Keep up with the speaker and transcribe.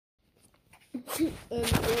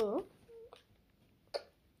Ja.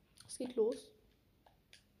 Es geht los.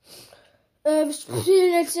 Wir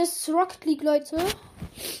spielen jetzt das Rocket League, Leute.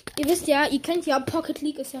 Ihr wisst ja, ihr kennt ja, Pocket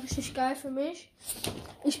League ist ja richtig geil für mich.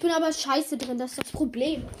 Ich bin aber scheiße drin, das ist das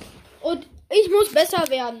Problem. Und ich muss besser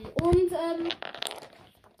werden. Und,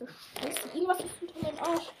 irgendwas ist unter meinem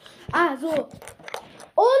Arsch. Ah, so. Und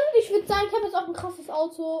ich würde sagen, ich habe jetzt auch ein krasses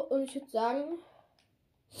Auto. Und ich würde sagen,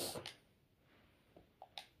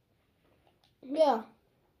 ja.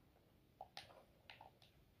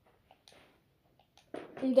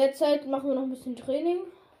 In der Zeit machen wir noch ein bisschen Training.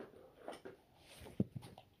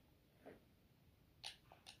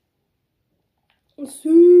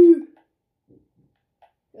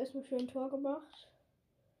 Erstmal schön ein Tor gemacht.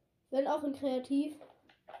 Wenn auch in Kreativ.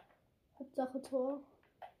 Hauptsache Tor.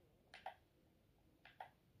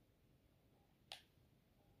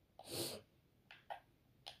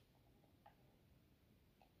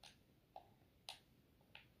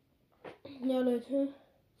 Ja, Leute.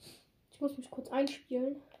 Ich muss mich kurz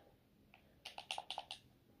einspielen.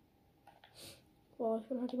 Boah, ich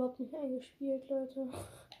bin halt überhaupt nicht eingespielt, Leute.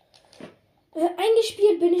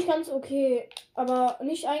 Eingespielt bin ich ganz okay. Aber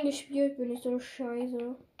nicht eingespielt bin ich so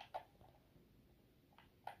scheiße.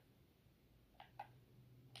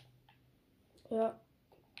 Ja.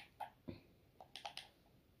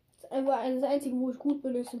 Das Einzige, wo ich gut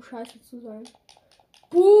bin, ist im Scheiße zu sein.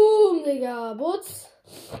 Boom, Digga. Butz.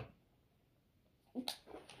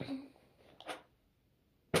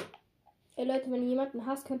 Ey, Leute, wenn ihr jemanden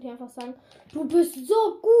hasst, könnt ihr einfach sagen, du bist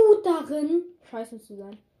so gut darin, Scheiße zu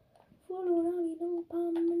sein.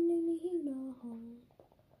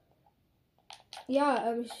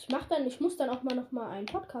 Ja, ich muss dann auch mal noch mal einen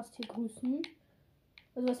Podcast hier grüßen.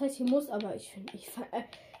 Also was heißt, ich muss, aber ich finde, ich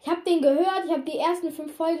habe den gehört, ich habe die ersten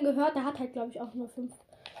 5 Folgen gehört, der hat halt, glaube ich, auch nur 5.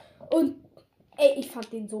 Und, ey, ich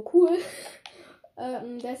fand den so cool,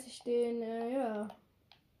 dass ich den, ja.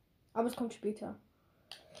 Aber es kommt später.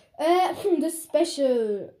 Das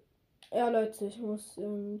Special. Ja, Leute, ich muss,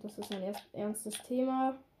 das ist ein ernstes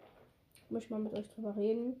Thema. Ich muss mal mit euch drüber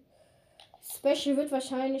reden. Special wird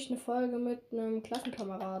wahrscheinlich eine Folge mit einem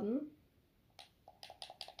Klassenkameraden.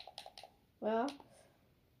 Ja.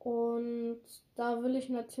 Und da will ich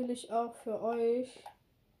natürlich auch für euch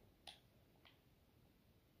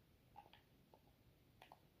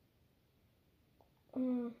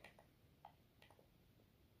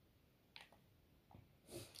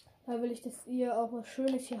da will ich, dass ihr auch was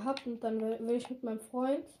Schönes hier habt und dann will ich mit meinem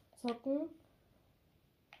Freund zocken.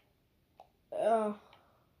 Ja.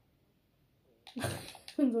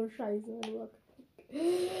 Ich bin so scheiße.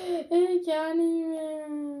 Ich kann nicht mehr.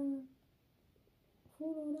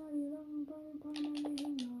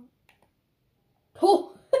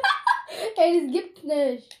 Oh! Ey, das gibt's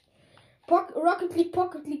nicht. Rocket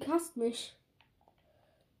League hasst mich.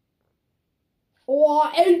 Oh,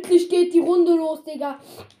 endlich geht die Runde los, Digga.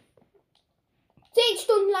 10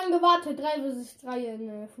 Stunden lang gewartet. 3 vs 3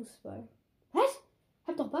 in Fußball. Was?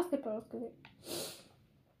 Hab doch Basketball ausgewählt.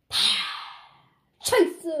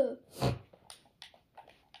 Scheiße.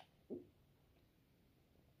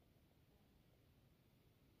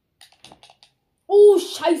 Oh,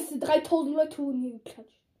 scheiße. 3000 Leute wurden hier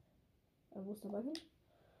geklatscht. Wo ist der Ball hin?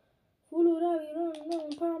 Oh,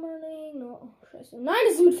 scheiße. Nein,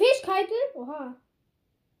 das ist mit Fähigkeiten. Oha.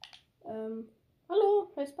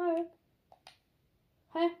 Hallo, scheiß Ball.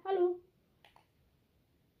 Hi, hallo.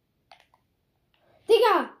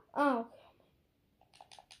 Digga! Ah, okay.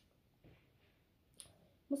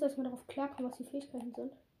 Ich muss erstmal darauf klarkommen, was die Fähigkeiten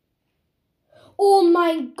sind. Oh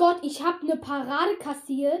mein Gott, ich habe eine Parade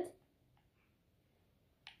kassiert.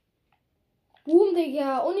 Boom,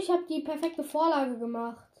 Digga. Und ich habe die perfekte Vorlage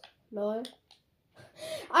gemacht. Lol.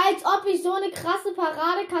 Als ob ich so eine krasse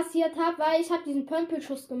Parade kassiert habe, weil ich habe diesen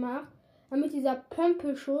Pömpelschuss gemacht. Damit dieser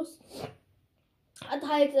Pömpelschuss hat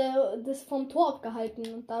halt das vom Tor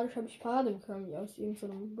abgehalten. Und dadurch habe ich Parade bekommen. Aus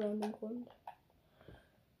irgendeinem random Grund.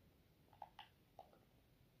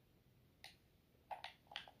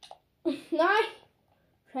 Nein!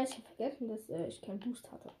 Scheiße, ich habe vergessen, dass ich keinen Boost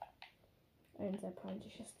hatte. Ein sehr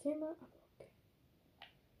peinliches Thema. Okay.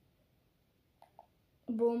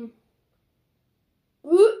 Boom.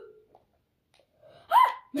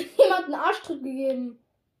 Mir jemand einen Arschtritt gegeben.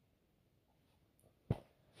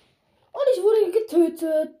 Und ich wurde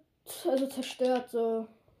getötet. Also zerstört, so.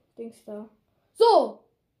 Dings da. So.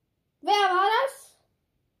 Wer war das?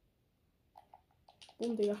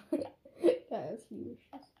 Boom, Digga. Ja, das liebe ich.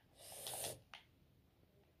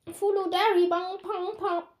 Follow Derry, bang, pang,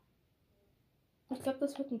 pang. Ich glaube,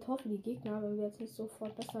 das wird ein Tor für die Gegner, wenn wir jetzt nicht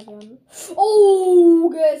sofort besser werden. Oh,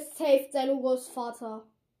 gesaved, sein Großvater.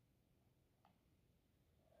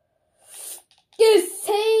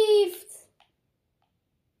 Gesaved.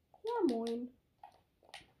 Ja, moin.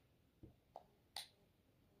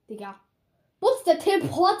 Digga. Bus, der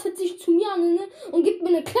teleportet sich zu mir an, ne? Und gibt mir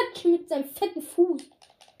eine Klatsche mit seinem fetten Fuß.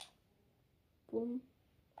 Bumm.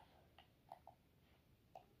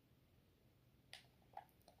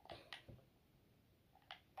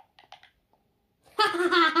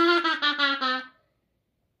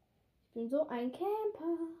 Ich bin so ein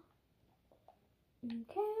Camper. Ein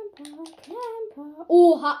Camper.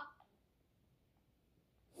 Oha.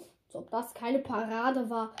 Als ob das keine Parade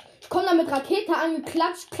war. Ich komme da mit Rakete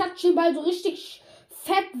angeklatscht, klatsche den Ball so richtig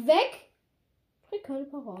fett weg. Krieg keine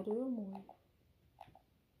Parade, ja moin.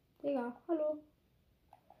 Digga, hallo.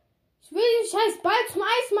 Ich will den scheiß Ball zum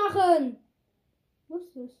Eis machen. Wo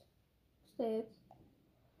ist das? Was ist der jetzt?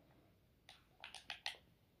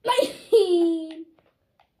 Nein!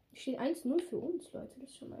 Steht 1-0 für uns, Leute. Das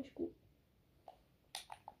ist schon mal echt gut.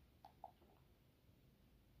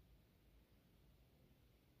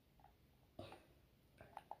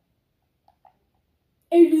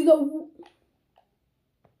 Ey, dieser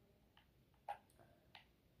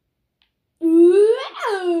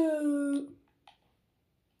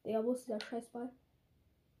Digga, wo ist dieser Scheißball?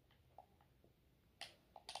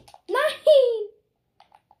 Nein!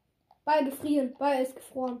 Ball gefrieren. Ball ist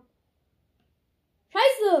gefroren.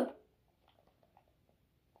 Scheiße!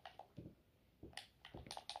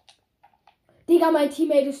 Digga, mein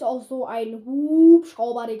Teammate ist auch so ein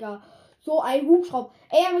Hubschrauber, Digga. So ein Hubschrauber.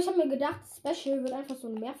 Ey, aber ich habe mir gedacht, Special wird einfach so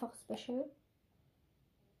ein Mehrfach-Special.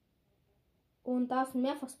 Und da es ein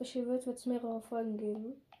Mehrfach-Special wird, wird es mehrere Folgen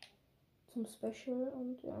geben. Zum Special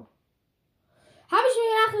und ja. Habe ich mir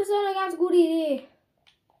gedacht, das ist eine ganz gute Idee.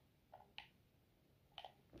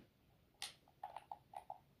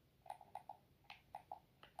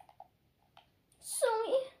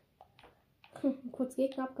 Sorry. Kurz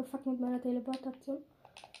Gegner abgefuckt mit meiner Teleportation.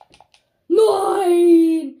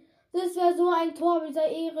 Nein! Das wäre so ein Tor. Dieser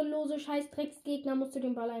ehrenlose Scheiß-Drecksgegner musste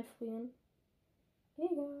den Ball einfrieren.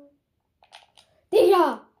 Digga.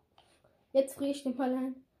 Digga! Jetzt friere ich den Ball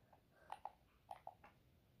ein.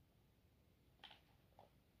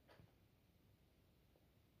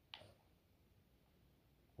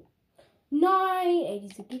 Nein! Ey,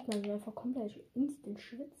 diese Gegner sind einfach komplett instant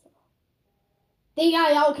Schwitzer. Digga,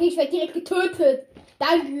 ja, okay, ich werde direkt getötet.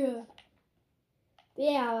 Danke.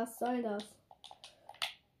 Ja, was soll das?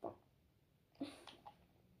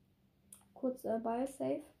 Kurz Ball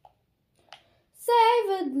safe.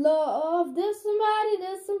 Save it, love. This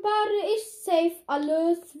somebody. Ich save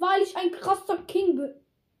alles, weil ich ein krasser King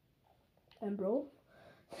bin. Bro.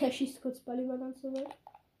 Er schießt kurz Ball über ganze Welt.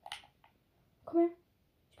 Komm her.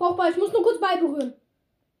 Ich brauch Ball. Ich muss nur kurz Ball berühren.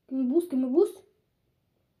 Gib mir Boost, gib mir Boost.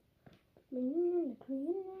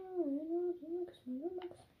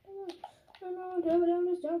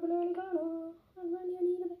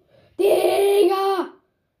 Digga!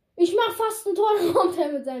 Ich mach fast ein Tor, dann kommt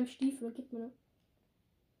er mit seinem Stiefel. Gib mir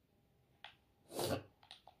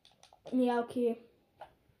ne. Ja, okay.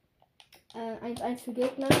 1-1 für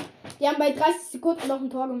Gegner. Die haben bei 30 Sekunden noch ein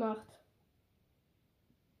Tor gemacht.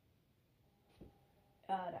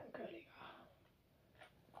 Ja, danke, Digga.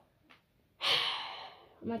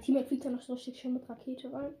 Mein Teammate fliegt ja noch so richtig schön mit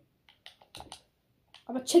Rakete rein.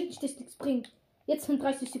 Aber check nicht, dass nichts bringt. Jetzt sind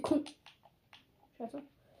 30 Sekunden. Scheiße.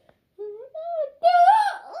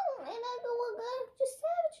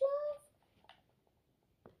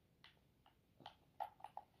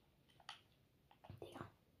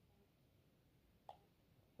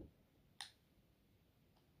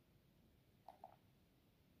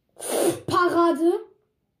 Parade.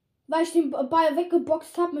 Weil ich den Ball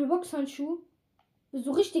weggeboxt habe mit Boxhandschuh.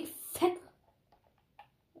 So richtig fett.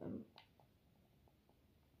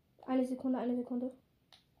 Eine Sekunde.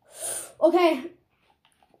 Okay.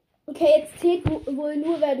 Okay, jetzt zählt wohl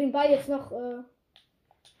nur, wer den Ball jetzt noch.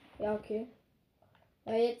 Ja, okay.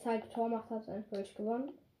 Wer jetzt halt Tor macht, hat es einfach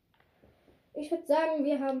gewonnen. Ich würde sagen,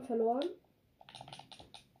 wir haben verloren.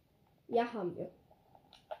 Ja, haben wir.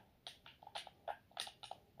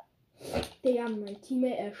 Digga, mein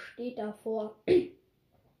Teammate, er steht davor.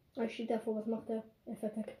 Was macht er? Er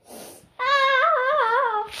fährt weg.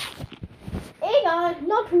 Ah! Egal,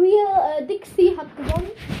 not real. Dixie hat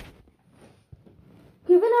gewonnen.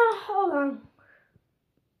 Gewinner Orang.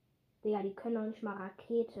 Digga, die können doch nicht mal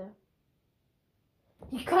Rakete.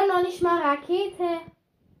 Wie scheiße.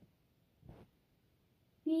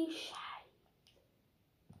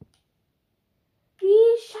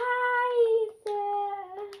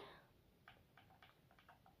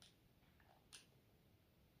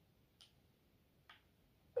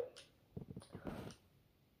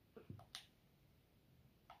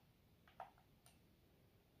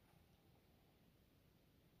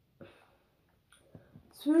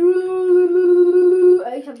 Ich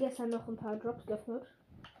habe gestern noch ein paar Drops geöffnet.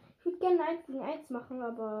 Ich würde gerne 1 gegen 1 machen,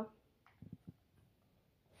 aber...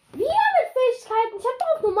 Wieder mit Fähigkeiten? Ich habe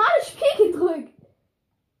doch auf normales Spiel gedrückt.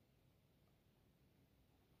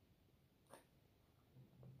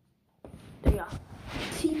 Ja.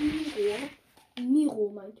 Team Miro. Miro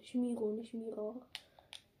meinte ich. Miro, nicht Miro.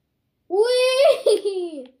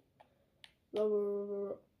 Ui!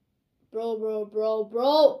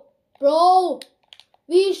 Bro!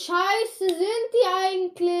 Wie scheiße sind die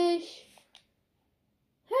eigentlich?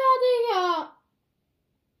 Ja, Digga!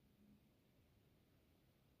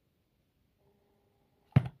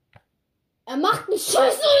 Er macht mich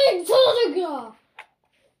scheiße in den Digga!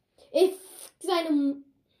 Ich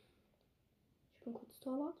bin kurz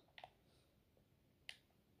Torwart.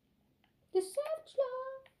 Das ist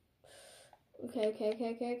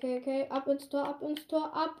Okay. Ab ins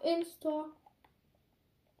Tor.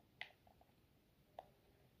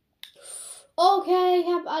 Okay, ich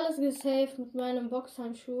habe alles gesaved mit meinem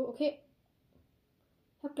Boxhandschuh. Okay.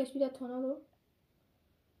 Ich hab gleich wieder Tornado.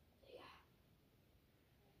 Ja.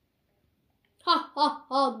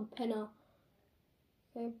 Ha, du Penner.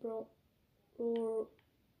 Okay, Bro.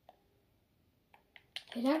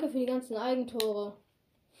 Hey, danke für die ganzen Eigentore.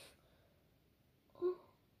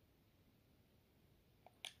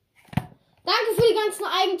 Danke für die ganzen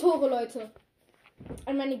Eigentore, Leute.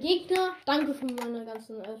 An meine Gegner, danke für die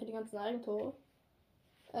ganzen Eigentore.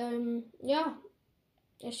 Ja.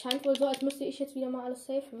 Es scheint wohl so, als müsste ich jetzt wieder mal alles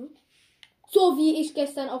safen. So wie ich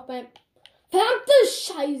gestern auch beim... Verdammte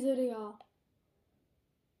Scheiße, Digga.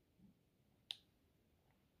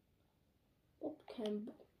 Okay.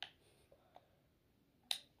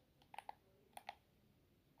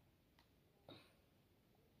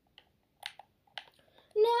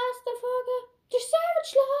 Nächste Folge. Die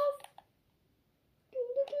Savage Love.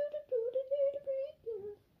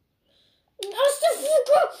 Erste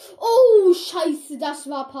Folge. Oh, Scheiße, das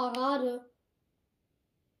war Parade.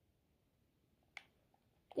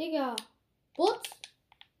 Digga. Butz.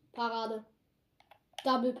 Parade.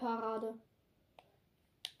 Double Parade.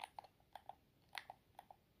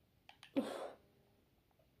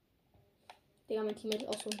 Digga, mein Teammate ist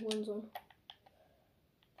auch so ein Hurensohn.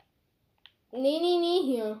 Nee,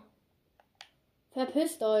 hier.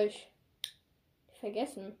 Verpisst euch.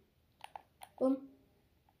 Vergessen. Bumm.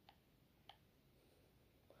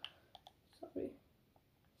 Sorry.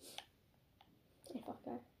 Einfach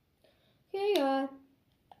geil. Okay, egal.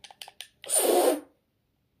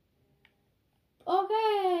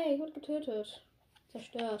 Okay, gut getötet.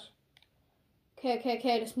 Zerstört.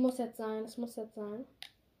 Okay. Das muss jetzt sein.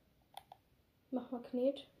 Mach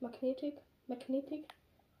Magnetik.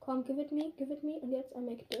 Komm, give it me. Und jetzt I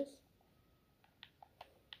make this.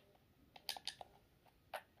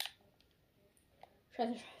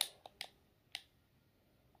 Scheiße.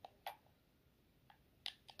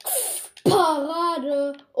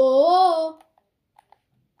 Parade. Oh.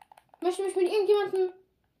 Möchte mich mit irgendjemandem...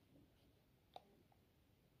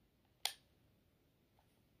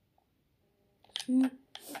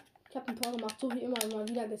 Ich habe ein Tor gemacht, so wie immer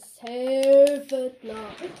wieder gesaved.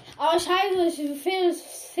 Aber scheiße,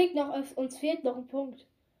 uns fehlt noch ein Punkt.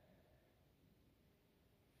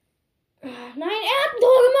 Nein, er hat ein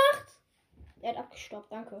Tor gemacht. Er hat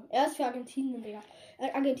abgestoppt, danke. Er ist für Argentinien, Digga. Er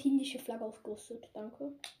hat argentinische Flagge aufgerüstet,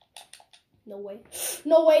 danke. No way,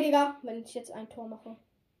 Digga. Wenn ich jetzt ein Tor mache.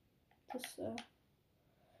 Das,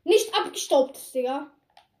 nicht abgestoppt ist, Digga.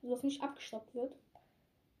 Also, was nicht abgestoppt wird.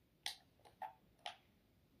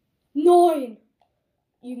 9.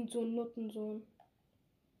 Irgend so ein Nuttensohn.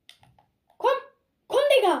 Komm,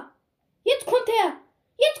 Digga. Jetzt kommt er.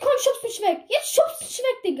 Schubst mich weg.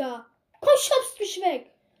 Digga. Komm, schubst mich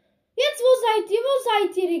weg. Jetzt, wo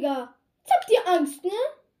seid ihr, Digga? Jetzt habt ihr Angst, ne?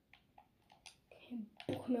 Kein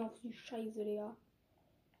Bock mehr auf die Scheiße, Digga.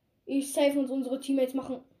 Ich save uns, unsere Teammates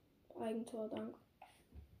machen Eigentor, danke.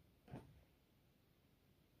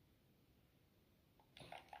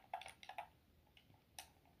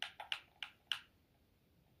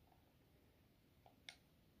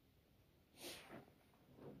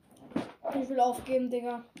 Ich will aufgeben,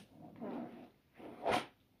 Digga.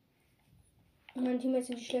 Meine Teammates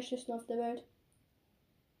sind die schlechtesten auf der Welt.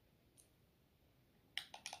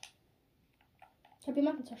 Ich habe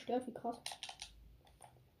jemanden zerstört, wie krass.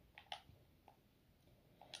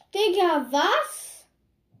 Digga, was?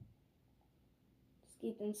 Es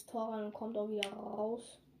geht ins Tor rein und kommt auch wieder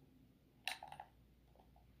raus.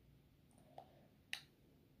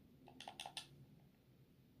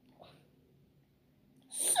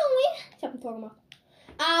 Ich habe ein Tor gemacht.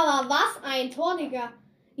 Aber was ein Tor, Digga.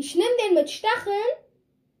 Ich nehme den mit Stacheln.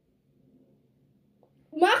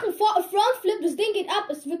 machen Frontflip, das Ding geht ab.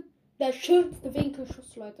 Es wird der schönste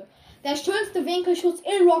Winkelschuss, Leute. Der schönste Winkelschuss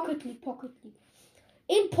in Rocket League, Pocket League.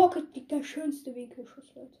 In Pocket League der schönste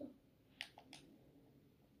Winkelschuss, Leute.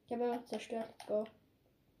 Ich habe ihn zerstört. Let's go.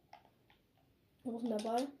 Wo ist denn der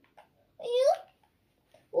Ball? Ja.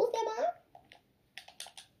 Wo ist der Ball?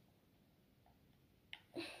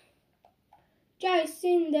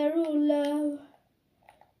 Jason Derulo.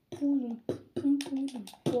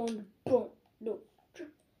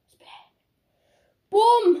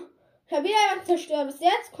 Boom! Ich hab wieder was zerstört. Bis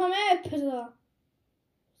jetzt komm her, Pisser.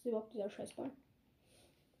 Was ist überhaupt dieser Scheißball?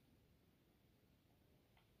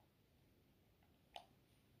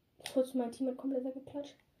 Kurz mein Team hat komplett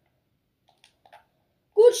weggeklatscht.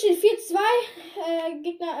 Gut, steht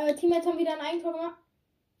 4-2. Teammates haben wieder ein Eigentor gemacht.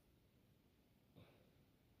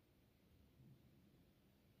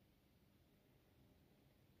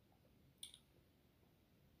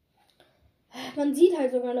 Man sieht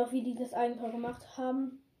halt sogar noch, wie die das Eigentor gemacht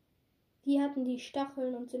haben. Die hatten die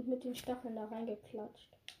Stacheln und sind mit den Stacheln da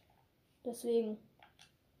reingeklatscht. Deswegen.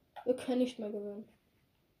 Wir können nicht mehr gewinnen.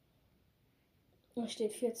 Es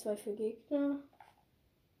steht 4-2 für Gegner.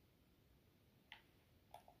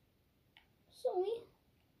 Sorry.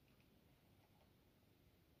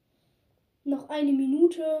 Noch eine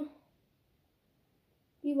Minute.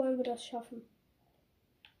 Wie wollen wir das schaffen?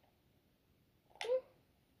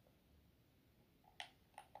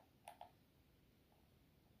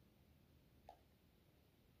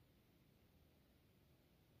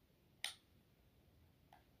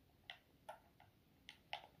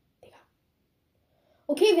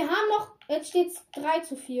 Okay, wir haben noch. Jetzt steht es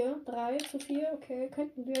 3-4. 3-4, okay.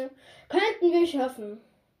 Könnten wir schaffen.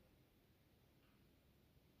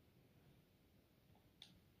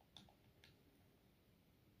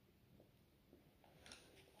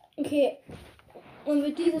 Okay. Und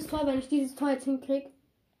mit dieses Tor, wenn ich dieses Tor jetzt hinkriege.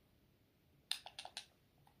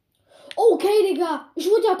 Okay, Digga. Ich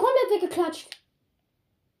wurde ja komplett weggeklatscht.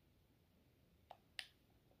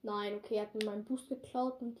 Nein, okay, er hat mir meinen Boost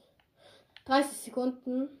geklaut und 30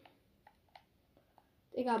 Sekunden.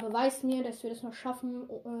 Digga, beweis mir, dass wir das noch schaffen.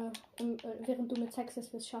 Während du mir zeigst,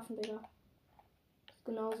 dass wir es schaffen, Digga. Das ist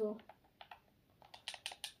genauso.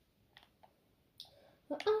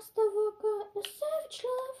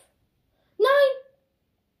 Nein!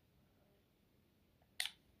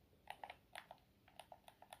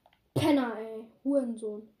 Penner, ey.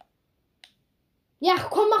 Hurensohn. Ja,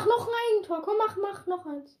 komm, mach noch ein Eigentor. Komm, mach noch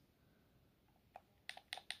eins.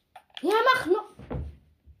 Ja, mach noch.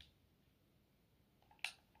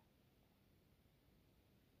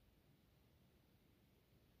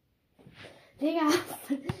 Digga.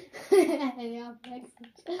 Ja,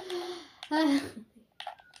 wechselt.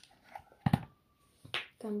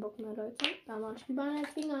 Kein Bock mehr, Leute. Da waren Spielbahn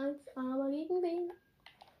 1 gegen 1. Aber gegen wen?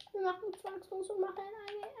 Wir machen Zwangslos und machen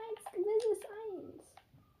ein gewisses 1.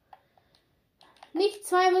 Nicht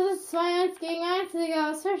 2 vs 2, 1 gegen 1,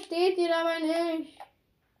 Digga. Was versteht ihr dabei nicht?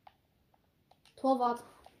 Torwart.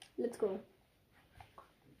 Let's go.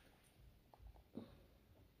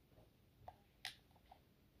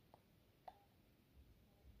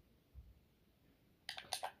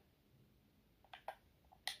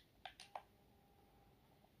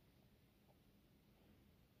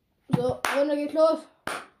 So, Runde geht los.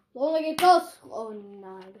 Runde geht los. Oh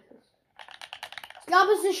nein. Ich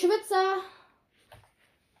glaube, es ist Schwitzer.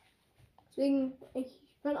 Deswegen, ich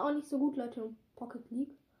bin auch nicht so gut, Leute, im Pocket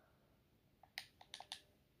League.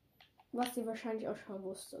 Was ihr wahrscheinlich auch schon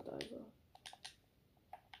wusstet, also.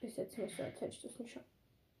 Ist jetzt nicht so, als hätte ich das nicht schon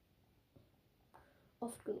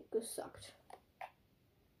oft genug gesagt.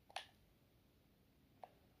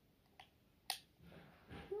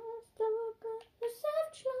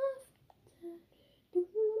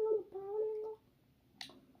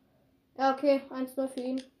 Ja, okay, 1-0 für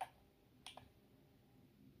ihn.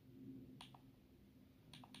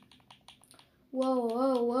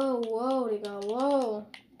 Wow, Digga, wow.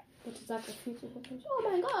 Bitte sag, er fühlt sich jetzt nicht. Oh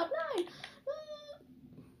mein Gott, nein!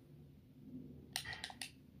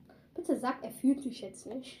 Bitte sag, er fühlt sich jetzt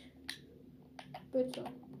nicht. Bitte.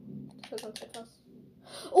 Das wäre sonst etwas.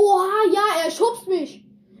 Oha, ja, er schubst mich.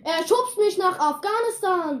 Er schubst mich nach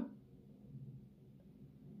Afghanistan.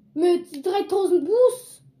 Mit 3000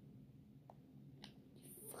 Boosts.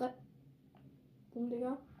 Boom,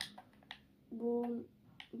 Digga. Boom.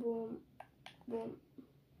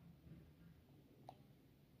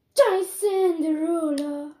 Jason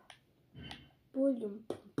Derulo. Volume.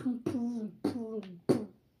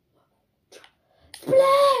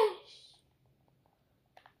 Splash.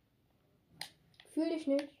 Fühl dich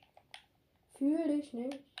nicht.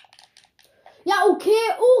 Ja, okay,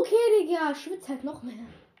 Digga. Schwitz halt noch mehr.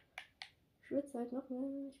 Ich bin am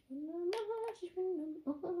Arsch, ich bin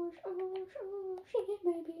am Arsch,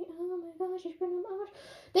 Baby, oh mein Gott, ich bin am Arsch.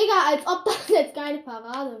 Digga, als ob das jetzt keine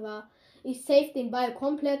Parade war. Ich save den Ball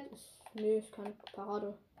komplett. Nö, ist keine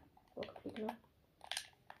Parade. Okay, ne?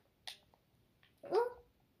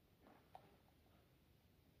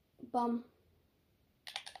 Bam.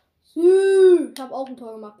 Ich habe auch ein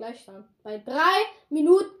Tor gemacht, Gleichstand. Bei 3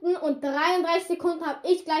 Minuten und 33 Sekunden habe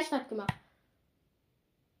ich Gleichstand gemacht.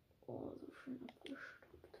 Oh, so schön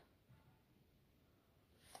abgestoppt.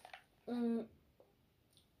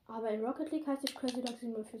 Aber in Rocket League heißt es Crazy Dog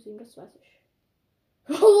 747, das weiß ich.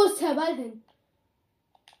 Wo ist der Ball hin?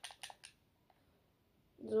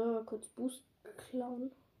 So, kurz Boost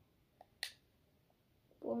klauen.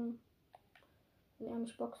 Bumm. Wenn er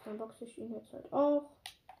mich boxt, dann boxe ich ihn jetzt halt auch.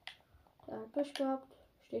 Er hat Pech gehabt.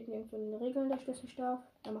 Steht nirgendwo in den Regeln, dass ich das nicht darf.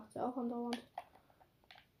 Er macht es ja auch andauernd.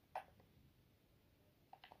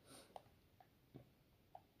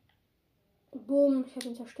 Bumm, ich habe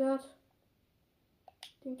ihn zerstört.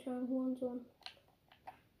 Den kleinen Hurensohn.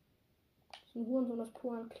 Das ist ein Hurensohn, das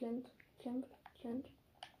Polen klemmt.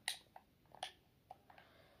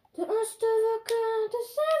 Der erste Wacker, der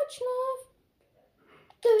Savage Love.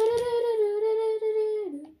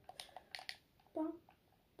 Da,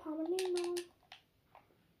 Pamelino.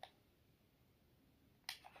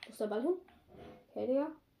 Wo ist der Ball hin? Okay,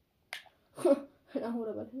 Digga. Da holt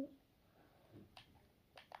der Ball hin.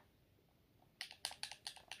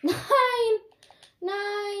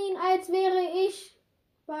 Nein, als wäre ich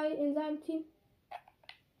in seinem Team.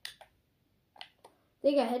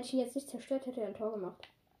 Digga, hätte ich ihn jetzt nicht zerstört, hätte er ein Tor gemacht.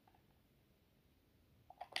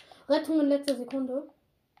 Rettung in letzter Sekunde.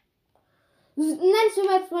 Nennst du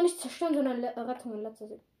mir jetzt mal nicht zerstören, sondern Rettung in letzter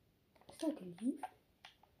Sekunde. Ist er geliebt?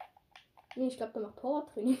 Nee, ich glaube, der macht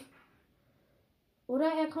Torwarttraining.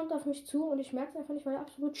 Oder er kommt auf mich zu und ich merke es einfach nicht, weil er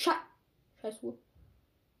absolut scheiß Ruhe.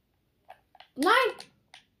 Nein!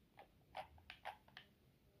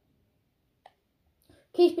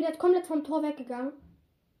 Okay, ich bin jetzt komplett vom Tor weggegangen.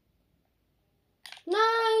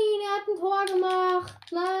 Nein, er hat ein Tor gemacht.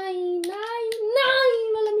 Nein,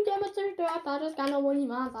 weil er mich einmal zerstört hat. Das kann doch wohl nicht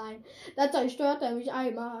wahr sein. Da zerstört er mich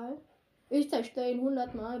einmal. Ich zerstöre ihn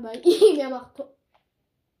 100 Mal bei ihm. Er macht Tor.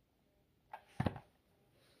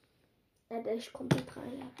 Er hat echt komplett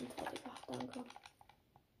rein. Er hat ein Tor gemacht. Danke.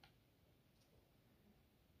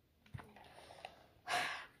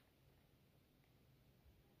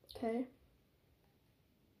 Okay.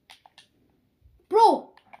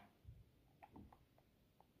 Bro!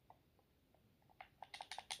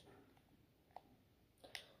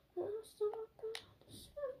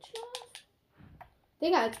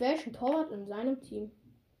 Digga, als wäre ich ein Torwart in seinem Team.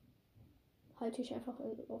 Halte ich einfach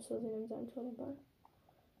aus Versehen in seinem Tor den Ball.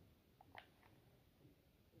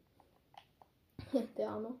 Der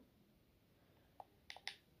Arme.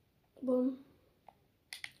 Bumm.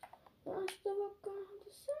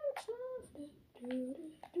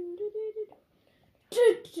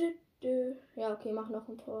 Ja, okay, mach noch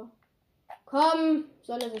ein Tor. Komm,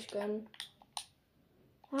 soll er sich gönnen.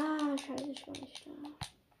 Ah, scheiße, ich war nicht da.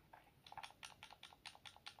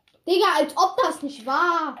 Digga, als ob das nicht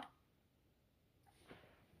war.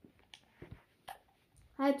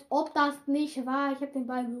 Als ob das nicht war. Ich hab den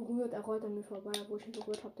Ball berührt. Er rollt an mir vorbei, wo ich ihn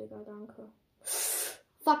berührt hab, Digga, danke.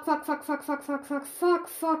 Fuck.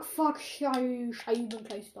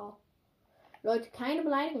 Scheibenkleister. Leute, keine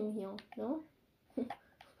Beleidigung hier, ne?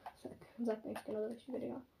 Sagt echt genau das richtige,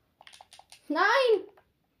 Digga. Nein!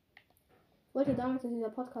 Ich wollte damals, dass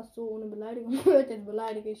dieser Podcast so ohne Beleidigung wird. Den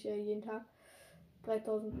beleidige ich jeden Tag.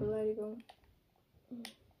 3000 Beleidigungen.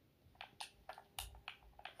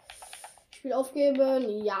 Spiel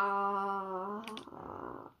aufgeben. Ja.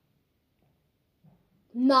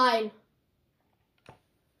 Nein.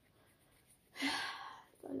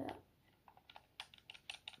 Soll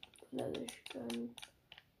er sich gönnen.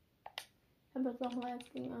 Ich habe jetzt noch mal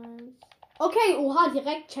 1 gegen 1. Okay, oha,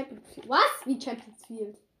 direkt Champions Field. Was? Wie Champions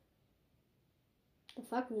Field? The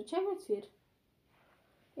fuck, wie Champions Field?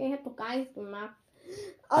 Ich hab doch gar nichts gemacht.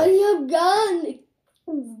 Oh, ich hab gar nichts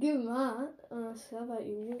gemacht. Server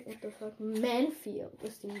EU, what the fuck? Manfield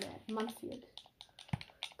ist die Map. Manfield.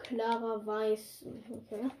 Klarer Weiß.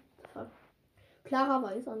 Okay. Fuck. Klarer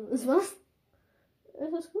Weiß an. Ist was?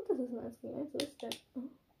 Es ist gut, dass es ein 1 gegen 1 ist.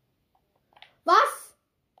 Was?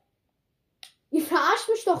 Ihr verarscht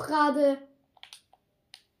mich doch gerade.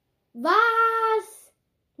 Was?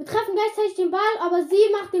 Wir treffen gleichzeitig den Ball, aber sie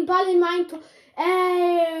macht den Ball in mein Tor.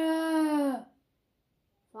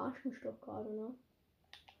 Verarscht mich doch gerade, ne?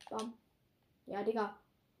 Bam. Ja, Digga.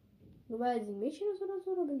 Nur weil sie ein Mädchen ist oder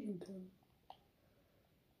so, oder bin ich ein Typ?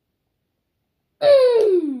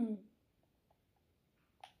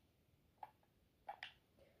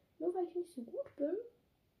 Nur weil ich nicht so gut bin,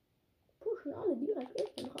 pushen alle direkt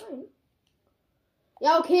instant rein.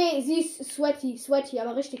 Ja, okay, sie ist sweaty,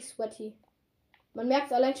 aber richtig sweaty. Man merkt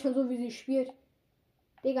es allein schon so, wie sie spielt.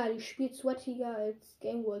 Digga, die spielt sweatiger als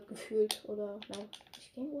Game World gefühlt. Oder, nein,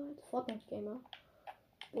 nicht Game World, Fortnite Gamer.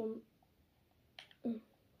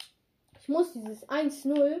 Ich muss dieses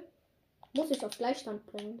 1-0 muss ich auf Gleichstand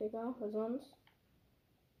bringen, Digga, weil sonst.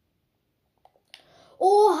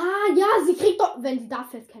 Oha, ja, sie kriegt doch, wenn sie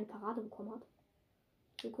dafür jetzt keine Parade bekommen hat.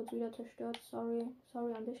 So kurz wieder zerstört, sorry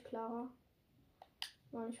an dich, Clara.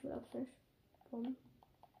 War nicht mit Absicht. Nein!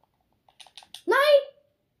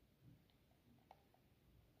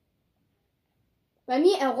 Bei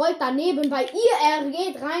mir, er rollt daneben, bei ihr, er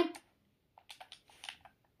geht rein.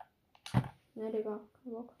 Ne, Digga,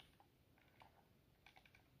 kein Bock.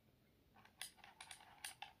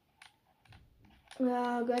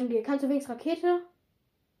 Ja, gönn dir. Kannst du wenigstens Rakete?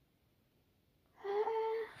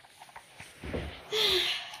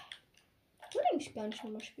 Ich wollte eigentlich gar nicht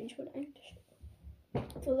nochmal spielen. Ich wollte eigentlich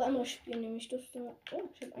so das andere Spiel, nämlich das. Oh, ich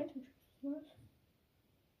habe Items.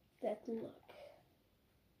 That luck.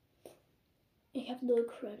 Ich habe 0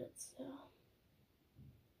 Credits, ja.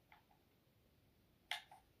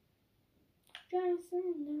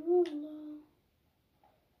 Jason Derulo.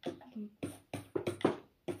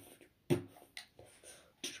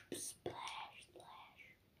 Splash, splash.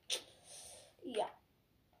 Ja.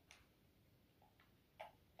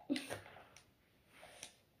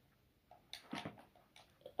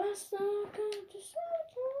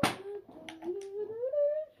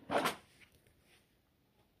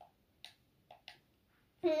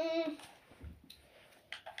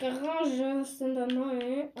 Garage sind da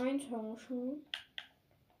neu. Eintauschen.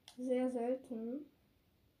 Sehr selten.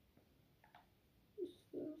 Ist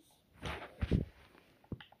das?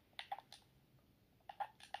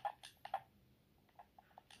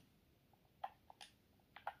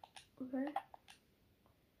 Okay.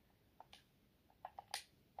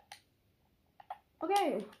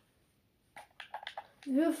 Okay.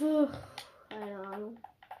 Würfe. Keine Ahnung.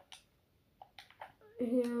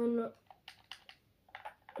 Hirn.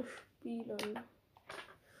 Spielen.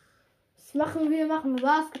 Was machen wir? Machen wir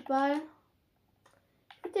Basketball.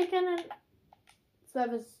 Ich würde gerne 2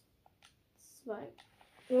 bis 2.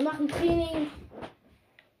 Wir machen Training.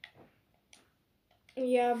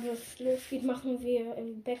 Ja, bis losgeht, machen wir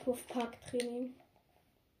im Backhofpark Training.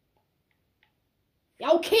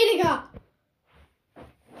 Ja, okay, Digga!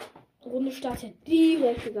 Runde startet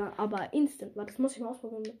direkt, Digga. Aber instant. Warte, das muss ich mal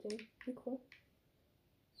ausprobieren mit dem Mikro.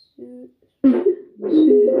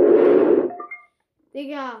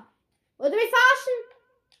 Digga! Wollt ihr mich verarschen?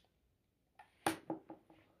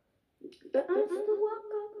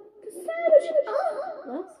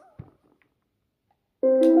 Was?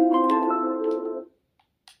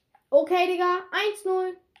 Okay, Digga.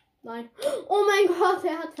 1-0. Nein. Oh mein Gott,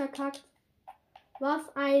 er hat verkackt.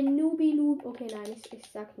 Was ein Noob. Okay, nein,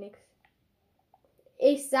 ich sag nix.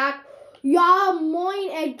 Ich sag, ja, moin,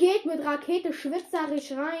 er geht mit Rakete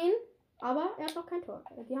schwitzerisch rein. Aber er hat noch kein Tor.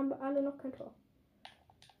 Die haben alle noch kein Tor.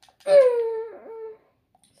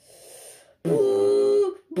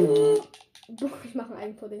 Ich mache ein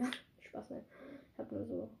Eigentor, Digga. Spaß, ne? Ich hab nur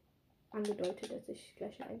so angedeutet, dass ich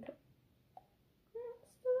gleich ein Eigentor.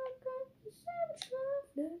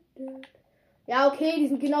 Ja, okay, die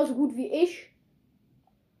sind genauso gut wie ich.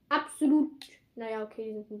 Absolut. Naja,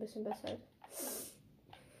 okay, die sind ein bisschen besser.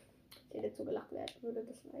 Ich hätte so gelacht werden, würde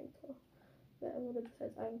das ein Eigentor. Würde das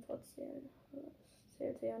als Eigentor zählen. Das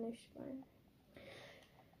zählte ja nicht, weil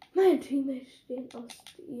mein Teammates stehen aus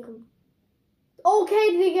ihrem.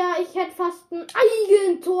 Okay, Digga, ich hätte fast ein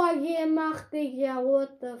Eigentor gemacht, Digga.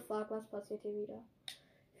 What the fuck, was passiert hier wieder?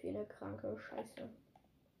 Für eine kranke Scheiße.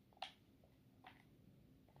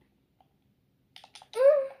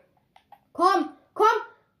 Komm!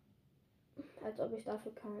 Als ob ich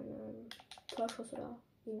dafür keinen Torschuss oder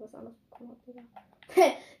irgendwas anderes bekommen habe, Digga.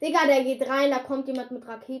 Digga, der geht rein, da kommt jemand mit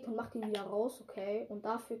Rakete und macht ihn wieder raus, okay. Und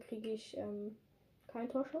dafür kriege ich keinen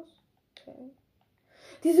Torschuss. Okay.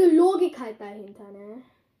 Diese Logik halt dahinter, ne?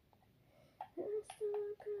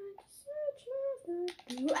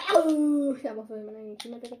 Ich habe auch so meinen eigenen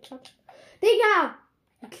Team geklatscht. Digga!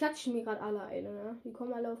 Die klatschen mir gerade alle eine, ne? Die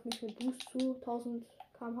kommen alle auf mich mit Boost zu. 1000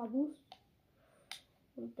 km/h Boost.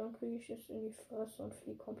 Und dann kriege ich es in die Fresse und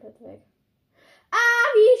fliege komplett weg.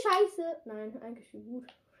 Ah, wie scheiße. Nein, eigentlich wie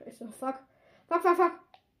gut. Scheiße, fuck.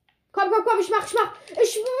 Komm, ich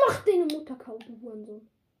mach deine Mutter kaum, du Hurensohn.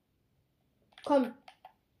 Komm.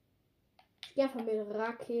 Ich geh einfach mit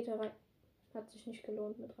Rakete rein. Hat sich nicht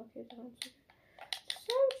gelohnt, mit Rakete reinzugehen.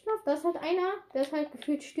 Savage. Das ist halt einer, der ist halt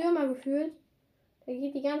gefühlt Stürmer gefühlt. Der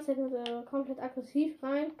geht die ganze Zeit komplett aggressiv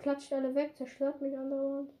rein, klatscht alle weg, zerstört mich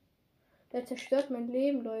andauernd. Der zerstört mein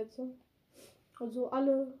Leben, Leute. Also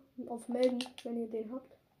alle auf melden, wenn ihr den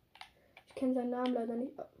habt. Ich kenne seinen Namen leider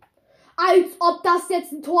nicht. Als ob das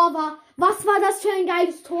jetzt ein Tor war. Was war das für ein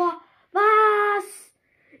geiles Tor? Was?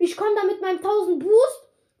 Ich komme da mit meinem 1000 Boost,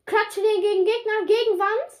 klatsche den gegen Gegner, gegen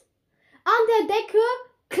Wand. An der Decke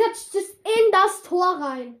klatscht es in das Tor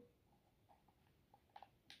rein.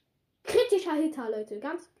 Kritischer Hitter, Leute.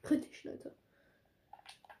 Ganz kritisch, Leute.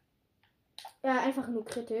 Ja, einfach nur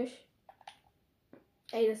kritisch.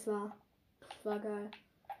 Ey, das war geil.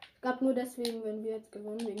 Ich glaube nur deswegen, wenn wir jetzt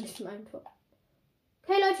gewinnen, wegen diesem einen Tor.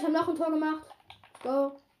 Okay, Leute, ich habe noch ein Tor gemacht.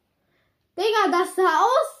 Go. Digga, das sah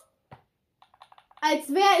aus,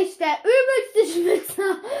 als wäre ich der übelste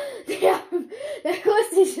Schwitzer. Der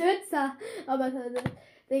größte Schwitzer. Aber,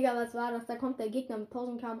 Digga, was war das? Da kommt der Gegner mit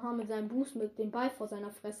 1000 km/h mit seinem Boost mit dem Ball vor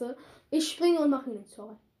seiner Fresse. Ich springe und mache ihn ins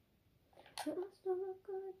Tor.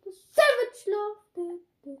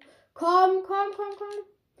 Komm.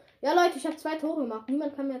 Ja, Leute, ich habe 2 Tore gemacht.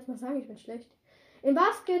 Niemand kann mir jetzt mal sagen, ich bin schlecht. Im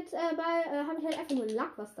Basketball habe ich halt einfach nur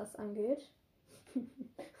Lack, was das angeht.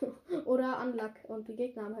 Oder Unluck. Und die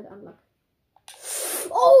Gegner haben halt Unluck.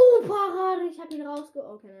 Oh, Parade. Ich habe ihn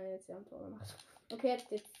Okay, nein, jetzt haben ein Tor gemacht. Okay, jetzt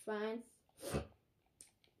steht 2-1.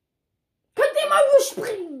 Könnt ihr mal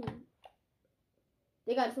überspringen?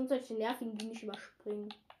 Digga, das sind solche Nervigen, die nicht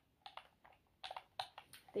überspringen.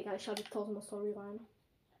 Digga, ich habe 1000-mal Sorry rein.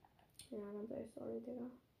 Ja, dann sag ich sorry, Digga.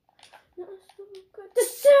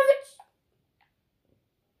 Das Savage!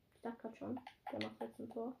 Ich dachte gerade schon, der macht jetzt ein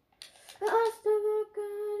Tor.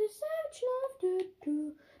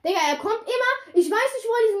 Digga, er kommt immer. Ich weiß nicht,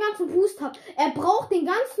 wo er diesen ganzen Boost hat. Er braucht den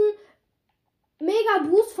ganzen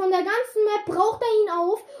Mega-Boost von der ganzen Map, braucht er ihn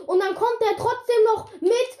auf. Und dann kommt er trotzdem noch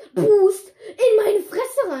mit Boost in meine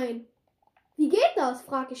Fresse rein. Wie geht das,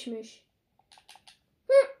 frage ich mich.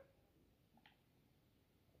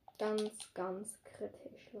 Ganz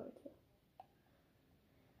kritisch, Leute.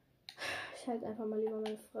 Ich halte einfach mal lieber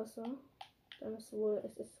meine Fresse. Dann ist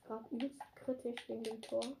es ist gerade übelst kritisch wegen dem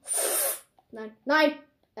Tor. Nein!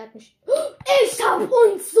 Er hat mich. Ich hab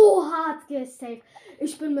uns so hart gesaved.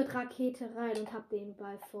 Ich bin mit Rakete rein und hab den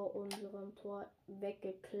Ball vor unserem Tor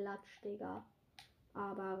weggeklatscht, Digga.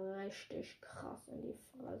 Aber richtig krass in die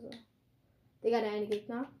Fresse. Digga, der eine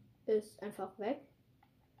Gegner ist einfach weg.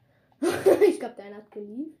 Ich glaube, der eine hat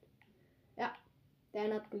gelieft. Ja, der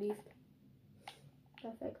eine hat gelieft.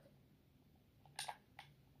 Perfekt.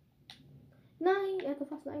 Nein, er hat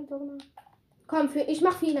fast ein Eigentor gemacht. Komm, ich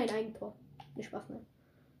mach für ihn ein Eigentor. Nicht Spaß, ne?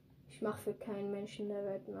 Ich mach für keinen Menschen der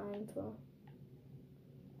Welt ein Eigentor.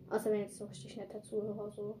 Außer wenn jetzt so ein richtig netter Zuhörer,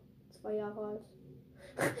 so 2 Jahre alt.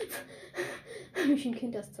 Wenn mich ein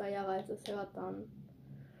Kind, das 2 Jahre alt ist, hört, dann.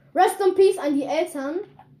 Rest in Peace an die Eltern.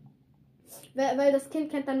 Weil das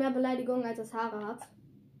Kind kennt dann mehr Beleidigungen, als es Haare hat.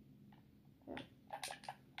 Ja.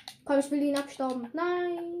 Komm, ich will ihn abstauben.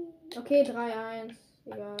 Nein. Okay, 3-1.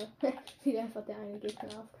 Egal. Wieder einfach der eine Gegner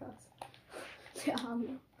aufkast. Der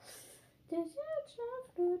Arme.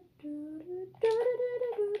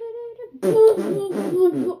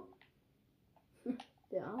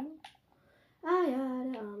 Der Arme. Ah ja,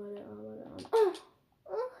 der Arme.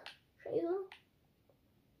 Scheiße.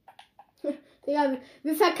 Digga,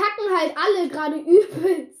 wir verkacken halt alle gerade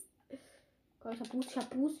übelst. Gott, ich hab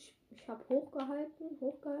Boost. Ich hab hochgehalten.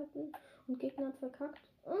 Und Gegner hat verkackt.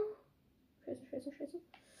 Scheiße.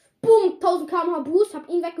 Boom, 1000 km/h Boost. Hab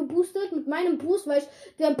ihn weggeboostet mit meinem Boost, weil ich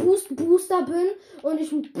der Booster bin. Und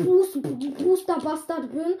ich ein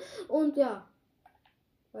Booster-Bastard bin. Und ja.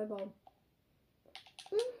 Bei Baum.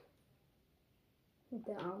 Und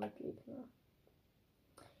der arme Gegner.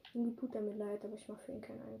 Irgendwie tut er mir leid, aber ich mach für ihn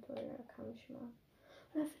kein Eigentor. Er kann nicht mal.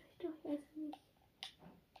 Oder vielleicht doch, er ist nicht.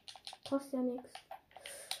 Kostet ja nichts.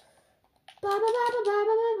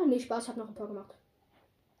 Nee, Spaß, ich hab noch ein Tor gemacht.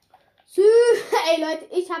 Ey Leute,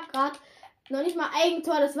 ich hab grad noch nicht mal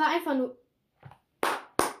Eigentor, das war einfach nur.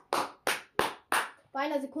 Bei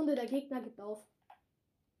einer Sekunde, der Gegner gibt auf.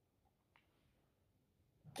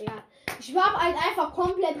 Ja, ich war halt einfach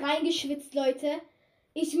komplett reingeschwitzt, Leute.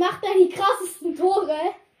 Ich mach da die krassesten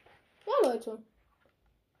Tore. Ja, Leute.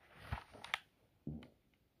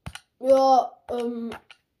 Ja,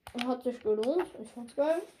 hat sich gelohnt. Ich fand's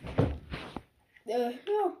geil. Ja.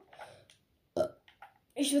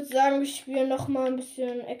 Ich würde sagen, wir spielen noch mal ein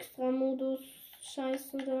bisschen extra Modus.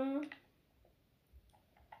 Scheiße da.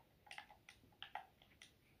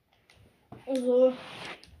 Also.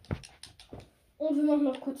 Und wir machen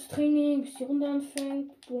noch kurz Training, bis die Runde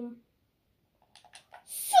anfängt. Boom.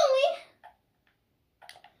 Sorry.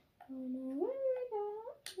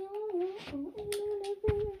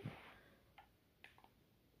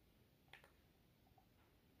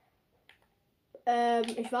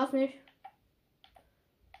 Ich weiß nicht.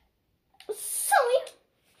 Sorry.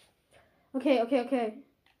 Okay.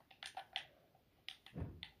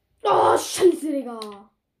 Oh, scheiße, Digga.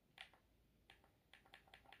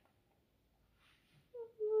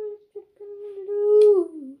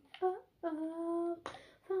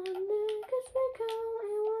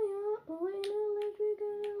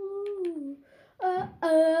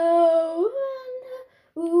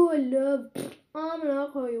 I love. I'm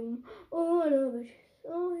not home. Oh, I love it.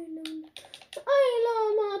 Oh, I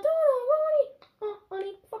love my daughter.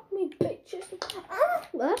 Honey, fuck me, bitches.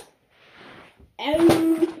 What? Oh,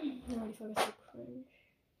 die Folge ist so cringe.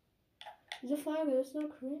 Diese Folge ist so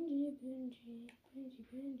cringy.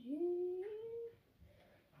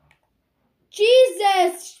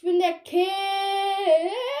 Jesus, ich bin der King.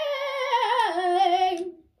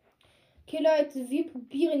 Okay, Leute, wir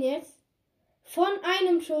probieren jetzt von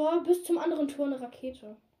einem Tor bis zum anderen Tor eine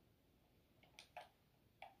Rakete.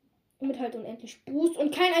 Mit halt unendlich Boost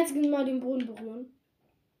und kein einziges Mal den Boden berühren.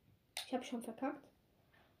 Ich habe schon verkackt.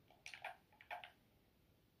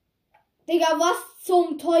 Digga, was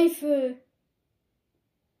zum Teufel?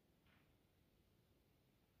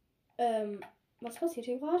 Was passiert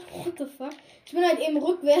hier gerade? What the fuck? Ich bin halt eben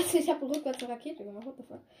rückwärts. Ich habe rückwärts eine Rakete gemacht. What the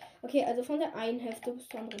fuck? Okay, also von der einen Hälfte bis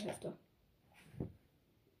zur anderen Hälfte.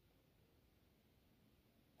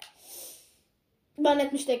 War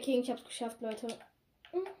nicht mich der King. Ich hab's geschafft, Leute.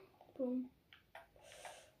 Boom.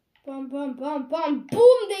 Bam, bam, bam, bam.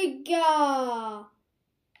 Boom, Digga.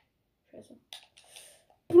 Scheiße.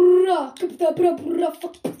 Bra, bra, bra,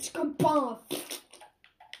 fuck, bra.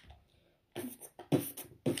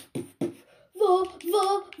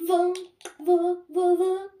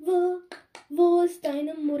 Wo ist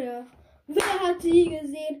deine Mutter? Wer hat sie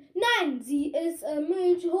gesehen? Nein, sie ist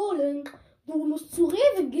Milch holen. Du musst zu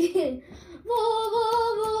Rewe gehen.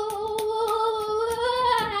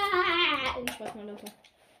 Ich weiß mal, Leute.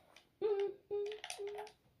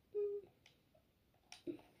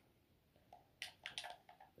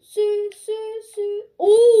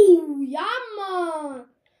 Oh, ja, Mann.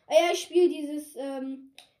 Ja, ich spiele dieses,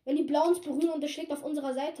 wenn die Blauen uns berühren und das schlägt auf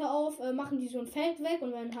unserer Seite auf, machen die so ein Feld weg.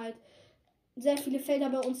 Und wenn halt sehr viele Felder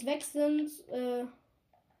bei uns weg sind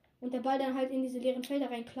und der Ball dann halt in diese leeren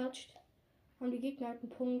Felder reinklatscht, haben die Gegner halt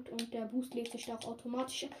einen Punkt und der Boost lädt sich da auch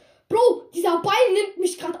automatisch. Bro, dieser Ball nimmt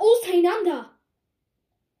mich gerade auseinander.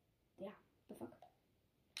 Ja, the fuck.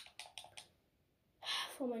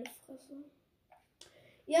 Vor meine Fresse.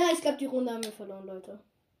 Ja, ich glaube, die Runde haben wir verloren, Leute.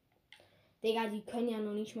 Digga, die können ja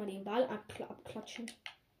noch nicht mal den Ball abklatschen.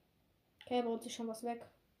 Okay, baut sich schon was weg.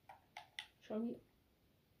 Schon wieder.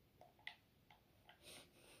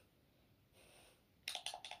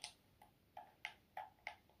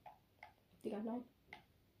 Digga, nein.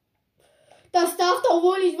 Das darf doch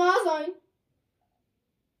wohl nicht wahr sein.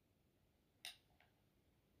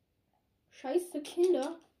 Scheiße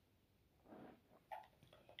Kinder.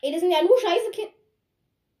 Ey, das sind ja nur scheiße Kinder.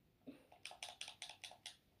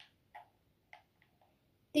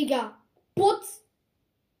 Digga, Putz.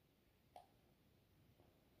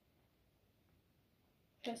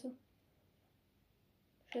 Scheiße.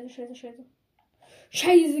 Scheiße.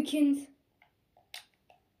 Scheiße, Kind.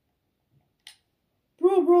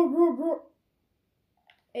 Bro.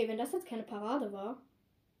 Ey, wenn das jetzt keine Parade war.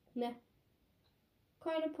 Ne.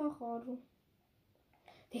 Keine Parade.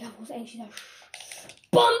 Digga, wo ist eigentlich dieser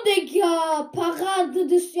Bom, Digga? Parade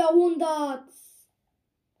des Jahrhunderts.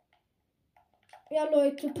 Ja,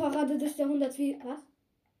 Leute, Parade des Jahrhunderts. Wie? Was?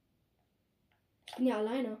 Ich bin ja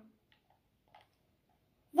alleine.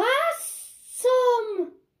 Was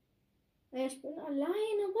zum? Ja, ich bin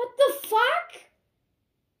alleine. What the fuck?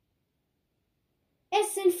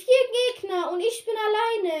 Es sind 4 Gegner und ich bin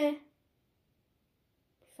alleine.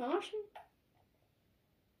 Verarschen?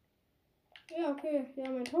 Ja, okay. Die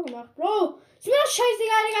haben ein Tor gemacht. Bro, ist mir doch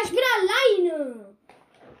scheißegal, Digga. Ich bin alleine.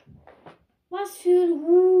 Was für ein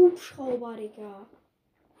Hubschrauber, Digga.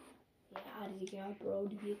 Ja, Digga, Bro.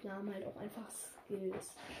 Die Gegner haben halt auch einfach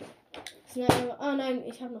Skills. Ah, nein,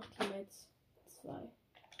 ich habe noch Teammates. 2.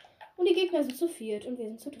 Und die Gegner sind zu 4 und wir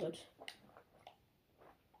sind zu 3.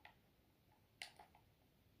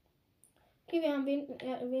 Okay, wir haben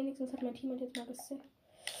wenigstens hat mein Teammate jetzt mal gesaved.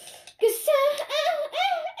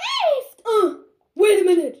 Wait a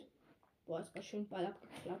minute. Boah, ist ganz schön Ball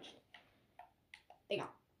abgeklatscht.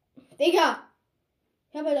 Digga.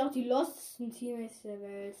 Ich habe halt auch die lostesten Teammates der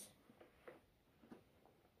Welt.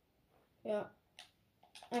 Ja.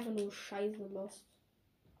 Einfach nur scheiße lost.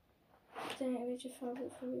 Welche Farbe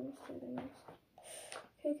von mir ist der denn jetzt?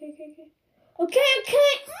 Okay.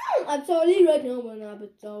 I'm sorry right now when I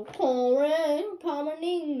bit so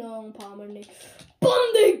Palmerning, no, Palmerning.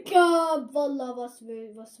 Digga! Wallah, was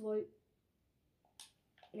will.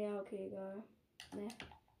 Ja, okay, egal. Ne.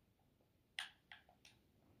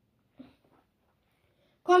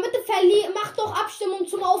 Komm, bitte, mach doch Abstimmung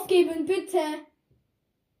zum Aufgeben, bitte.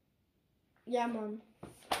 Ja, Mann.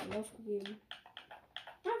 Aufgegeben.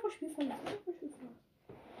 Einfach Spielverlass.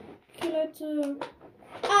 Okay, Leute.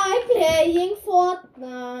 I'm playing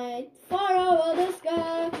Fortnite. Far over the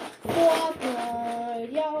sky.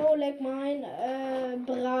 Fortnite. Ja, leck mein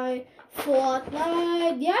Brei.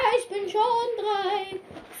 Fortnite. Ja, ich bin schon 3.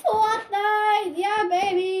 Fortnite. Ja,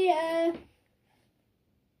 Baby.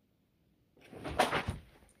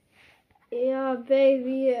 Ja,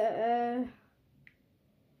 Baby.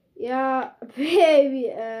 Ja, Baby.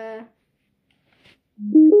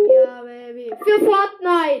 Ja, Baby. Für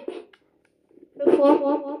Fortnite.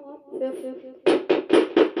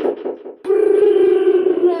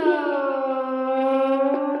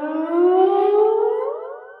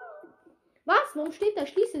 Was? Warum steht da?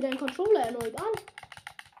 Schließe deinen Controller erneut an.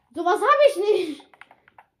 Sowas habe ich nicht.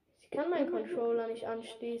 Ich kann meinen Controller nicht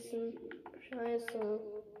anschließen. Scheiße.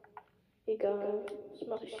 Egal. Das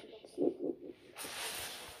mache ich jetzt.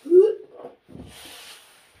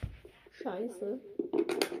 Scheiße.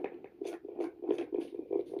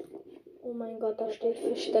 Oh mein Gott, da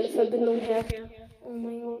steht stelle Verbindung her. Oh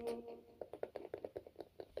mein Gott.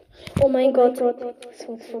 Oh mein Gott, das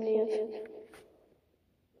funktioniert.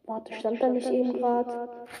 Warte, stand da nicht eben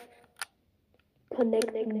gerade?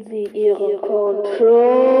 Connecten Sie Ihre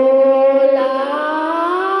Controller.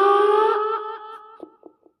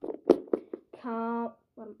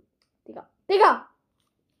 Digga!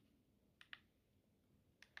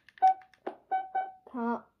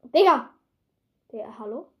 Digga! Der,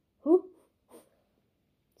 hallo?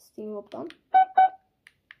 Das Ding überhaupt an?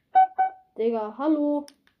 Digga, hallo?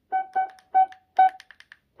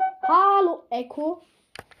 Hallo, Echo?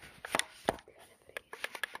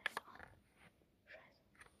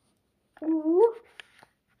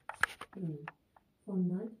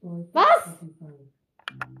 Was?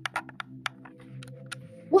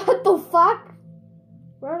 What the fuck?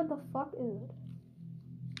 Where the fuck is it?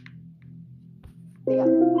 Digga.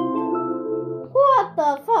 What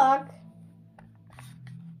the fuck?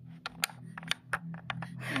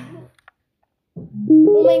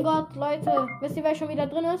 Oh mein Gott, Leute. Wisst ihr, wer schon wieder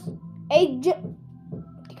drin ist?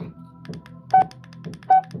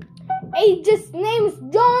 Aegis name is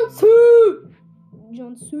John Cena.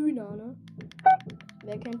 John Cena, ne?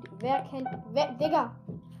 Wer kennt, Digga.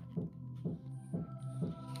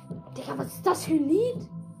 Digga, was ist das für ein Lied?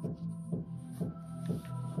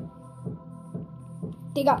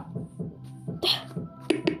 Digga.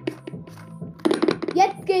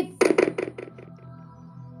 Jetzt geht's.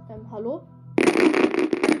 Hallo?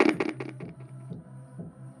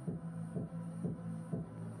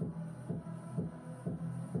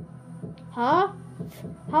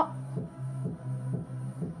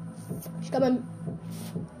 Ich glaube,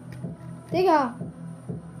 Digga.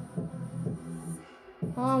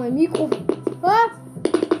 Mein Mikro.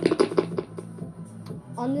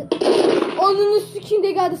 Oh, ne Stückchen,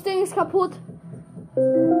 Digga. Das Ding ist kaputt.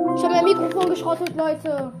 Ich habe mein Mikrofon geschrottet,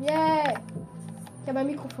 Leute. Yeah. Ich habe mein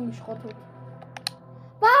Mikrofon geschrottet.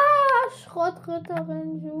 Was?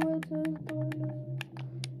 Schrottritterin,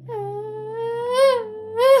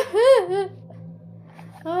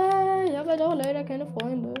 ich habe halt auch leider keine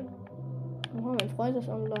Freunde. Oha, mein Freund ist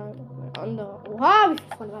online. Ein anderer. Oha, wie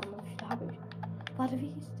viele Freunde? Warte mal, wie viele habe ich? Warte, wie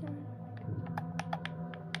hieß der?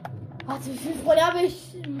 Warte, wie viele Freunde habe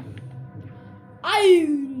ich?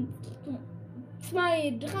 1,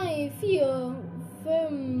 2, 3, 4,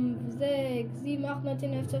 5, 6, 7, 8, 9,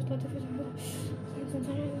 10, 11, 12, 13, 14,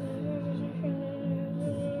 15.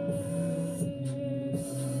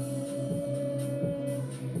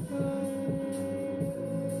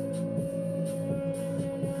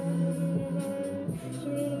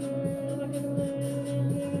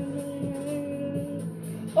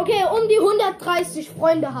 Okay, um die 130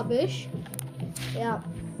 Freunde habe ich. Ja.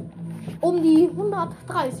 Um die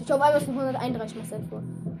 130. Auf einmal ist 131 mal selbst vor.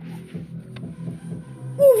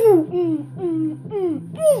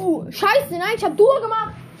 Scheiße, nein, ich hab Dur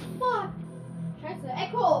gemacht. Fuck. Scheiße,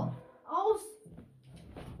 Echo. Aus.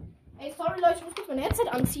 Ey, sorry Leute, ich muss kurz mein Headset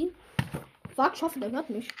anziehen. Fuck, ich hoffe, der hört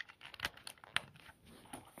mich.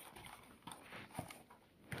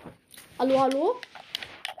 Hallo, hallo?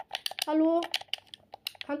 Hallo?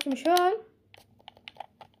 Kannst du mich hören?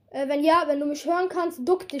 Wenn ja, wenn du mich hören kannst,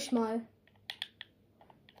 duck dich mal.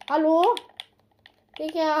 Hallo?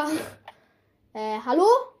 Digga. Hallo?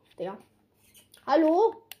 Digga.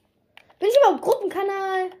 Hallo? Bin ich überhaupt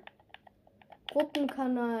Gruppenkanal?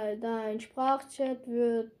 Gruppenkanal. Dein Sprachchat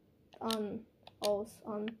wird an.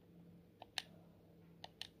 An.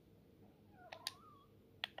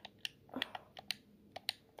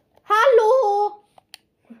 Hallo?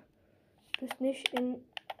 Du bist nicht in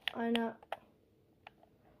einer...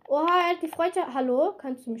 Oha, er hat die Freundschaft... Hallo?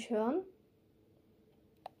 Kannst du mich hören?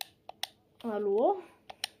 Hallo?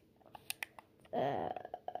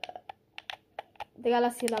 Digga,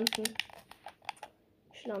 lass hier landen.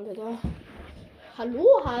 Ich lande da.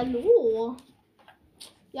 Hallo, hallo.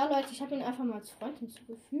 Ja, Leute, ich habe ihn einfach mal als Freund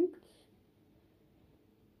hinzugefügt.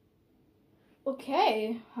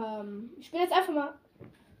 Okay, ich bin jetzt einfach mal...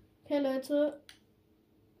 Okay, Leute.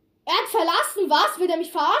 Er hat verlassen, was? Will der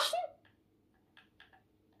mich verarschen?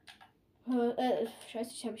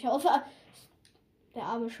 Scheiße, ich auf... Der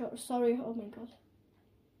arme sorry, oh mein Gott.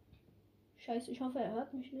 Scheiße, ich hoffe, er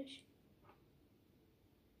hört mich nicht.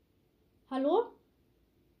 Hallo?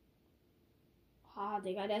 Ah,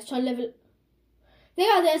 Digga, der ist schon Level...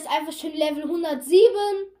 Digga, der ist einfach schon Level 107.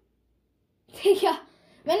 Digga,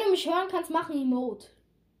 wenn du mich hören kannst, mach ein Emote.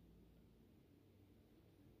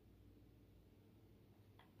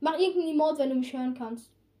 Mach irgendein Emote, wenn du mich hören kannst.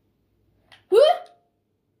 Hä?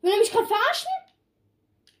 Will er mich gerade verarschen?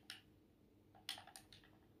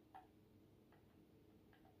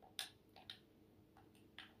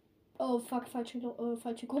 Oh, fuck, falsche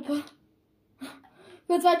Gruppe.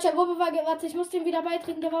 Kurz falsche Gruppe war... Warte, ich muss dem wieder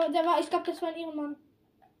beitreten. Der war, ich glaube, das war ein Ehrenmann.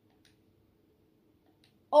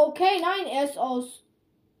 Okay, nein, er ist aus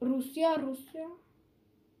Russia.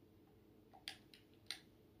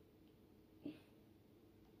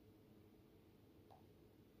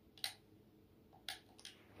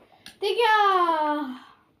 Digga!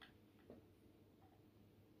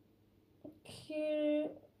 Okay.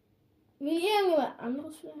 Will irgendjemand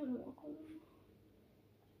anderes vielleicht?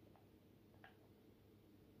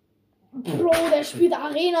 Bro, der spielt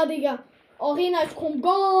Arena, Digga. Arena, ich komm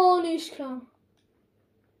gar nicht klar.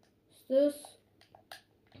 Was ist das?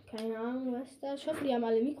 Keine Ahnung, was ist das? Ich hoffe, die haben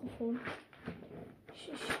alle Mikrofone.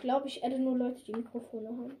 Ich glaube, ich adde nur Leute, die Mikrofone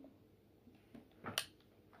haben.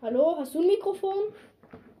 Hallo, hast du ein Mikrofon?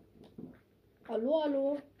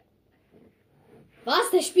 Hallo?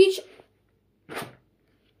 Was? Der spielt...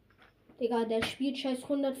 Digga, der spielt scheiß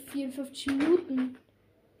 154 Minuten.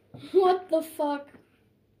 What the fuck?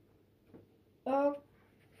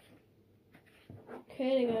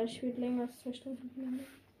 Okay, Digga, der spielt länger als 2 Stunden.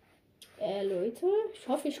 Leute, ich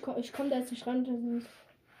hoffe, ich komm da jetzt nicht ran. Da sind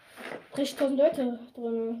 30.000 Leute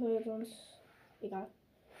drin. Sonst... Egal.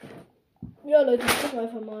 Ja, Leute, ich guck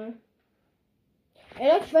einfach mal.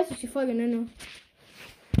 Leute, ich weiß, wie ich die Folge nenne.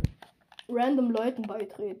 Random Leuten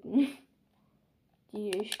beitreten. Die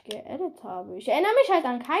ich geedit habe. Ich erinnere mich halt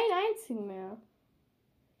an keinen einzigen mehr.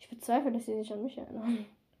 Ich bezweifle, dass sie sich an mich erinnern.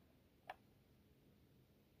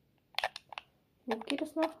 Wo geht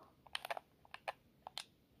es noch?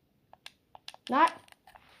 Nein.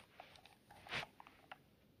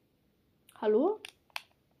 Hallo?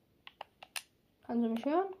 Kannst du mich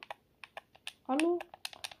hören? Hallo?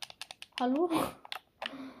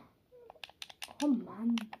 Oh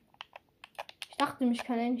Mann. Ich dachte, mich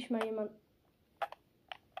kann endlich mal jemand...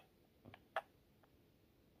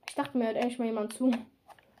 Ich dachte, mir hört endlich mal jemand zu.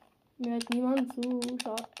 Mir hört niemand zu.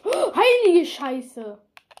 Oh, heilige Scheiße.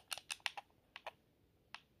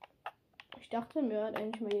 Ich dachte, mir hört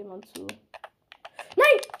endlich mal jemand zu.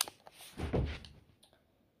 Nein!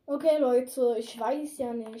 Okay, Leute, ich weiß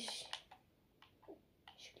ja nicht.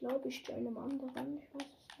 Ich glaube, ich stehe einem anderen. Ich weiß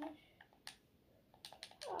es nicht.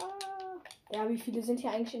 Ja, wie viele sind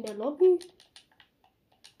hier eigentlich in der Lobby?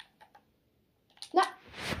 Na.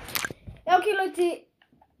 Ja, okay, Leute.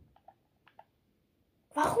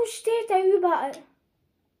 Warum steht der überall?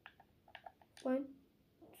 Freund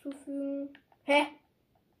zufügen. Hä?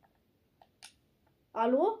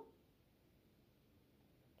 Hallo?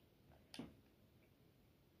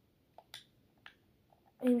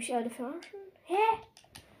 Will mich alle verarschen? Hä?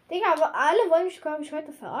 Digga, aber alle wollen mich, glaube ich,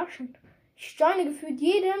 heute verarschen. Ich joine gefühlt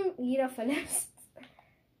jeder verlässt.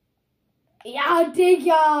 Ja,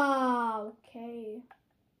 Digga. Okay.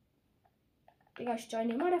 Digga, ich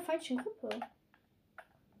joine immer der falschen Gruppe.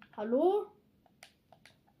 Hallo?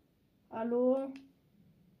 Hallo?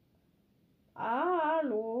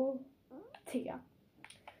 Hallo? Digga.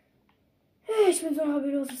 Ich bin so ein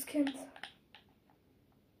hobbyloses Kind.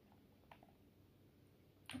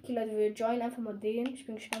 Okay, Leute, wir joinen einfach mal den. Ich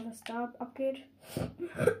bin gespannt, was da abgeht.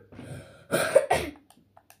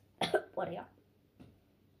 Boah, ja.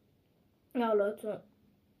 Ja, Leute.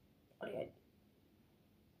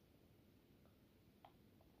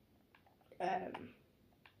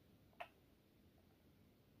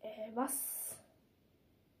 Was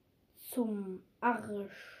zum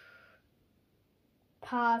Arsch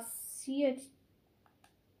passiert?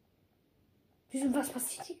 Wieso, was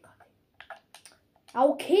passiert hier gerade? Ah,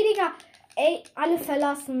 okay, Digga. Ey, alle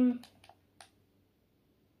verlassen.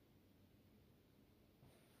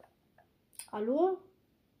 Hallo?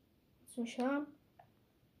 Kannst du mich hören?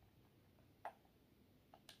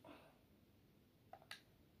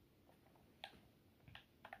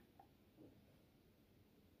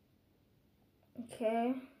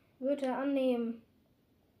 Okay. Wird er annehmen?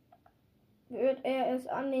 Wird er es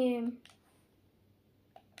annehmen?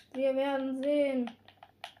 Wir werden sehen.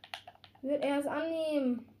 Wird er es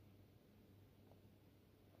annehmen?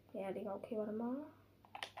 Ja, Digga, okay, warte mal.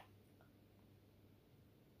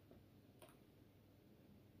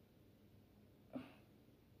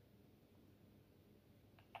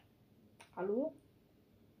 Hallo?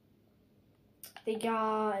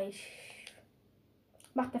 Digga,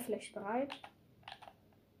 macht der vielleicht bereit?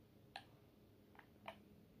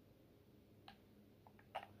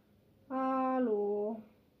 Hallo?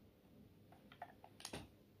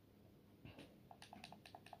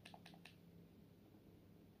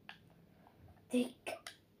 Digga.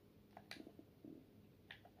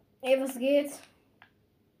 Ey, was geht?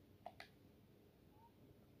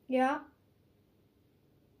 Ja?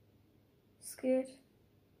 Was geht?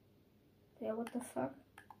 Ja, what the fuck?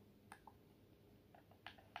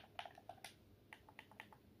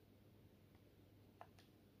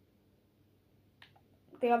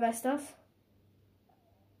 Digga, wer ist das?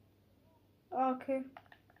 Ah, okay.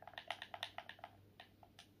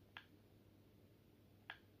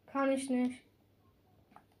 Kann ich nicht.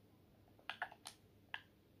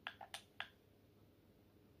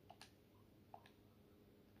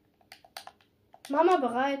 Mama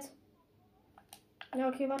bereit? Ja,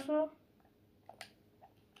 okay, warte.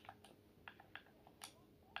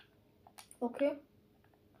 Okay.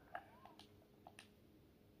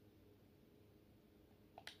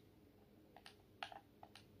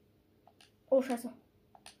 Oh, scheiße.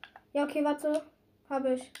 Ja, okay, warte.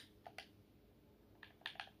 Habe ich.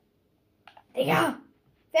 Digga!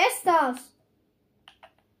 Wer ist das?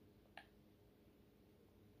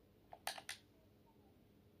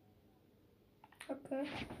 Okay.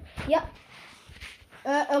 Ja.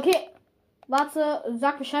 Okay. Warte,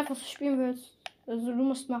 sag Bescheid, was du spielen willst. Also du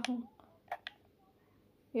musst machen.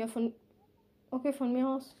 Ja, okay, von mir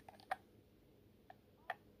aus.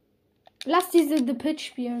 Lass diese The Pitch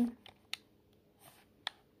spielen.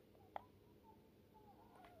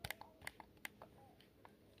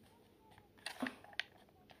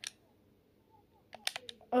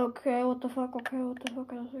 Okay, what the fuck, okay, what the fuck,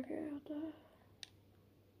 okay, what the...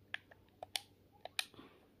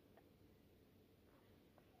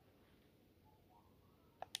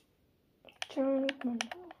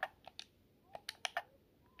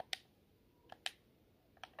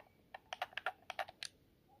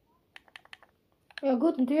 Ja,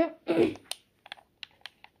 gut, und dir?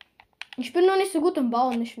 Ich bin noch nicht so gut im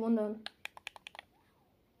Bauen, nicht wundern.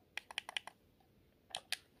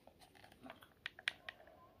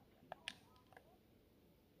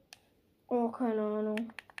 Oh, keine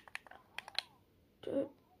Ahnung.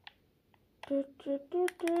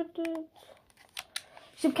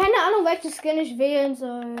 Ich habe keine Ahnung, welches Skin ich wählen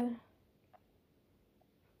soll.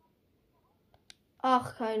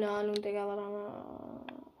 Ach, keine Ahnung, Digga. Warte mal.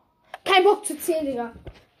 Kein Bock zu zählen, Digga.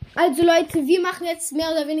 Also, Leute, wir machen jetzt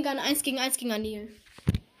mehr oder weniger ein 1 gegen 1 gegen Anil.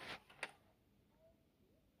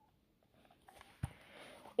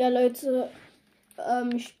 Ja, Leute,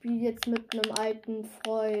 ich spiele jetzt mit einem alten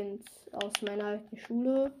Freund aus meiner alten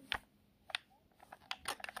Schule.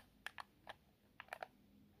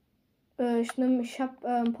 Ich habe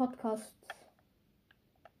einen Podcast.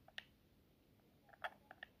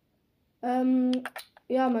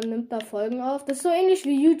 Ja, man nimmt da Folgen auf. Das ist so ähnlich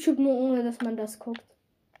wie YouTube, nur ohne dass man das guckt.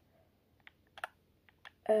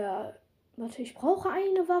 Warte, ich brauche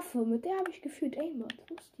eine Waffe. Mit der habe ich gefühlt Aimbot.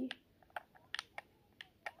 Wo ist die?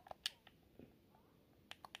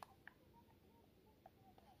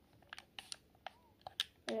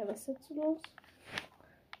 Ja, was ist jetzt los?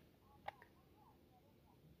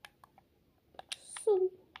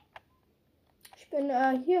 So. Ich bin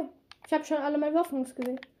hier. Ich habe schon alle meine Waffen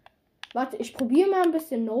ausgewählt. Warte, ich probiere mal ein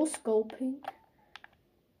bisschen No-Scoping.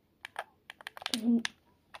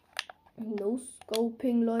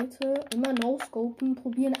 No-Scoping, Leute. Immer No-Scopen.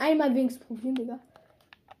 Probieren. Einmal wenigstens probieren, Digga.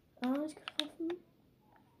 Ah, ich getroffen.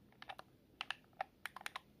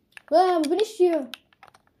 Wo bin ich hier?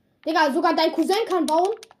 Digga, sogar dein Cousin kann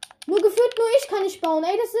bauen. Nur gefühlt nur ich kann nicht bauen.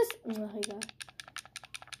 Ey, das ist... Ach, egal.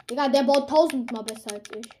 Digga, der baut 1000-mal besser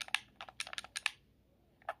als ich.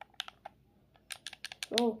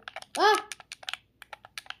 Oh. Ah!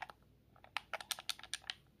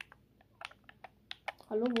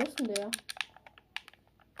 Hallo, wo ist denn der?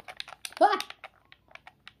 Ah!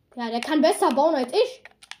 Ja, der kann besser bauen als ich.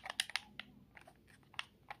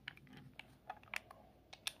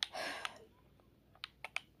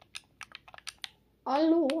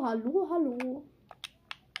 Hallo, hallo, hallo.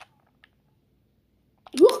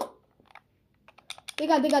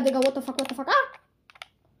 Digga, what the fuck, ah!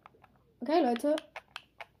 Okay, Leute.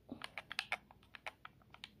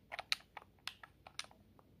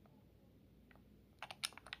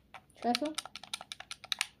 Scheiße.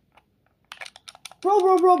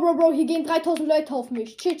 Bro, hier gehen 3000 Leute auf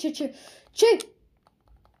mich. Chill.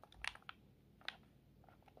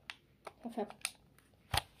 Perfekt.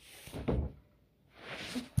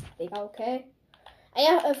 Digga, okay.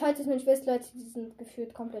 Ja, falls ihr es nicht wisst, Leute, die sind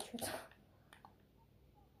gefühlt komplett schütz.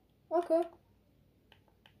 Okay.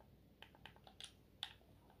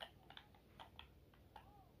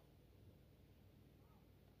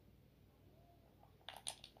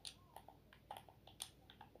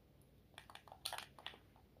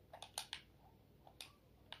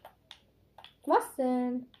 Was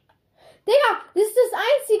denn? Digga, das ist das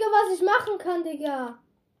Einzige, was ich machen kann, Digga.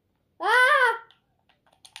 Ah!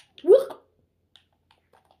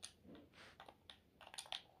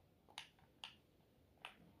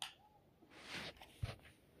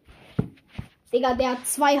 Digga, der hat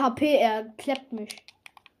 2 HP, er klappt mich.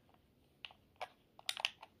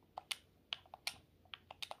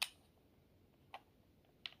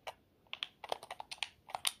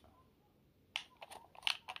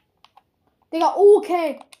 Digga,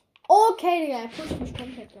 okay. Okay, Digga, er pusht mich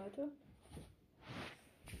komplett, Leute.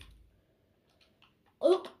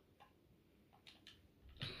 Oh.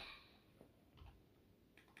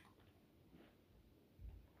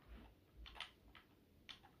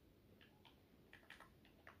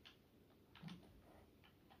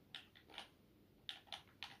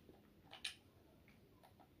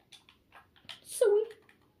 Sorry.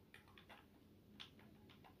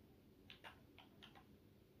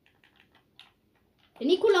 Der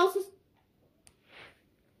Nikolaus ist.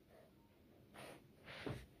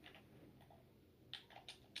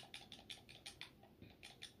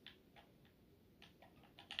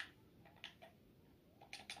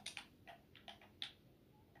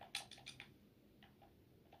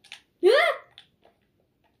 Ja?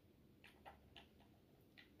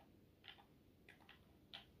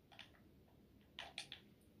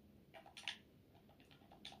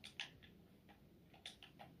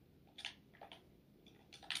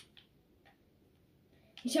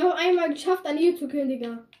 Ich habe einmal geschafft, an ihr zu killen,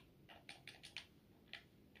 Digga.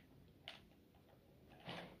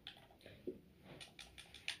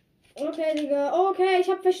 Okay, Digga. Okay, ich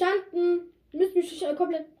habe verstanden. Du müsst mich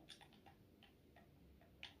komplett.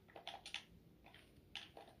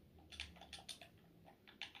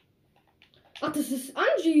 Ach, das ist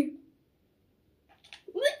Angie.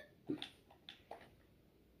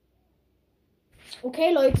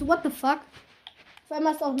 Okay, Leute, what the fuck? Auf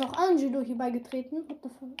einmal ist auch noch Angie durch hier beigetreten. What the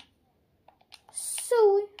fuck?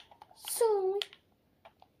 Sorry.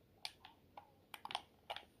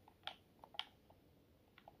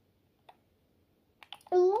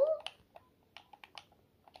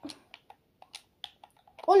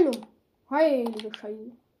 Hallo. Heilige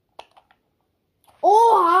Scheiße.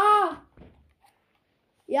 Oha!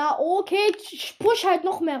 Ja, okay, ich push halt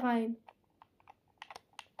noch mehr rein.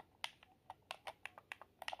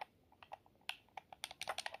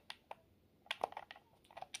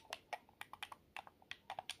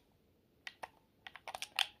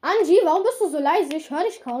 Angie, warum bist du so leise? Ich höre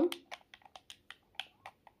dich kaum.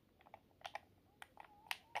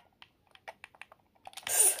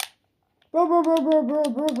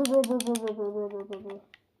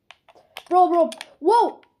 Bro.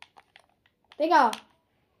 Wow. Digga.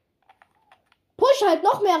 Push halt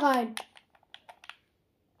noch mehr rein.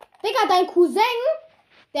 Digga, dein Cousin,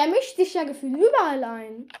 der mischt sich ja gefühlt überall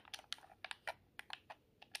ein.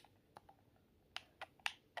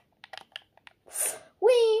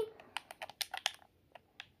 Ui.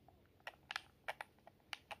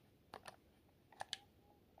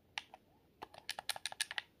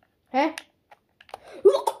 Hä?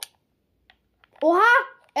 Oha!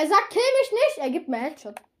 Er sagt, kill mich nicht. Er gibt mir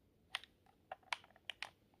Headshot.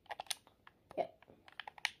 Ja.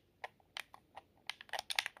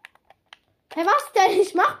 Hä, was denn?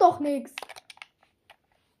 Ich mach doch nichts.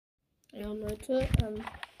 Ja, Leute, ich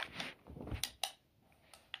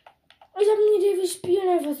habe eine Idee, wir spielen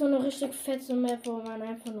einfach so eine richtig fette Map, wo man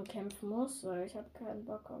einfach nur kämpfen muss, weil ich habe keinen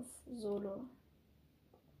Bock auf Solo.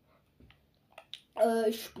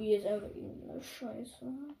 Ich spiele jetzt einfach irgendeine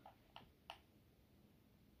Scheiße.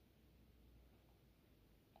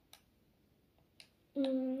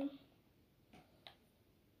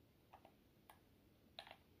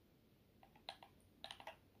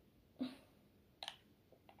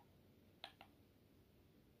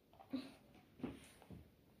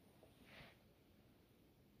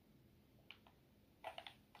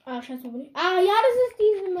 Scheiße, wo bin ich? Ja, das ist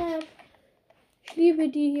diese Map. Ich liebe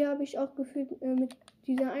die. Hier habe ich auch gefühlt, mit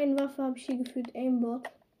dieser einen Waffe habe ich hier gefühlt Aimbot.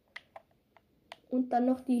 Und dann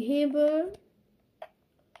noch die Hebel.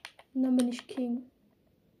 Und dann bin ich King.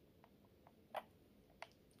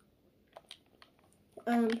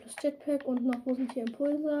 Plus Jetpack und noch, wo sind hier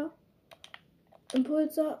Impulser?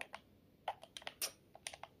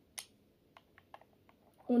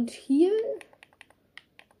 Und hier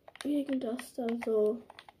irgendwas da so.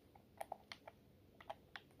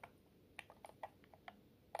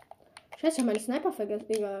 Scheiße, ich habe meine Sniper vergessen,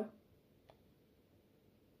 egal.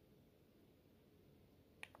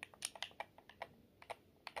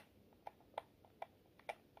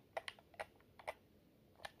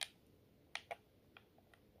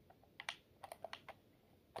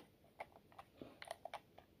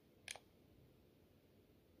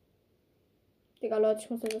 Digga, Leute, ich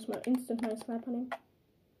muss jetzt mal instant meinen Sniper nehmen.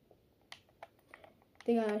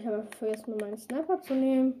 Digga, ich habe einfach vergessen, meinen Sniper zu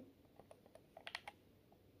nehmen.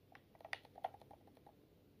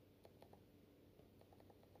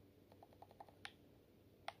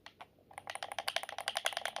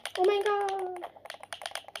 Oh mein Gott.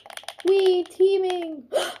 We Teaming.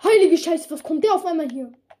 Heilige Scheiße, was kommt der auf einmal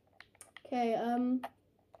hier? Okay, I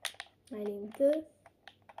nehme das.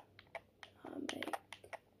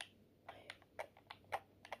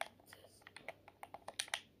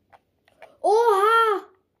 Oha!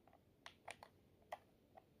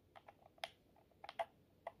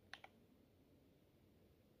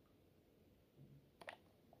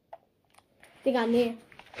 Digga, nee.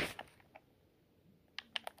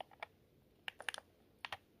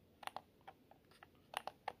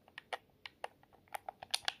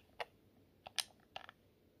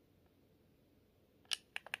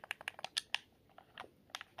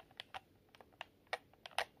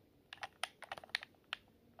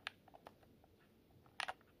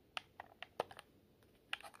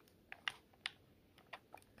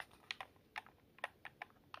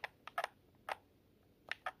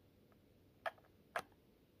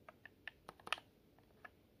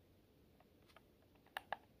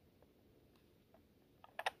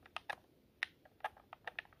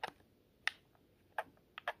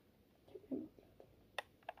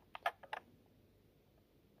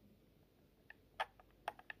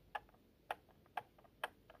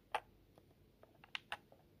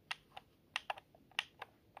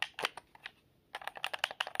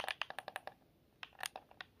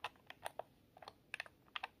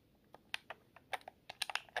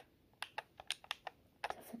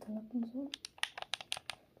 So.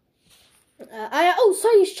 Ja, oh,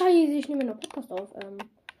 sorry, Scheiße, ich nehme noch Podcast auf.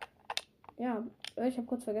 Ja, ich habe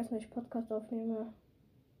kurz vergessen, dass ich Podcast aufnehme.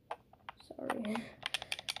 Sorry.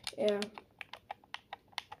 Ja.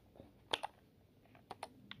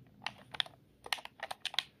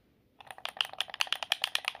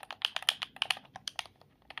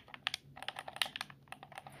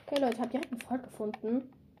 Okay, Leute, habt ihr einen Freund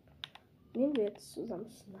gefunden? Nehmen wir jetzt zusammen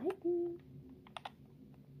snipen.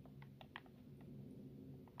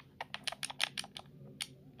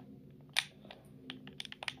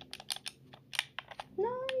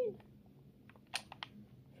 Nein!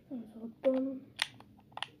 Ich bin so dumm.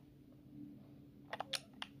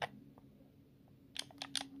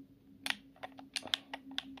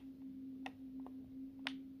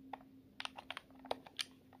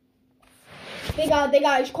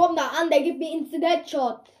 Digga, ich komm da an, der gibt mir Instant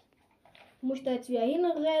Headshot. Muss ich da jetzt wieder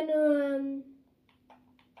hinrennen?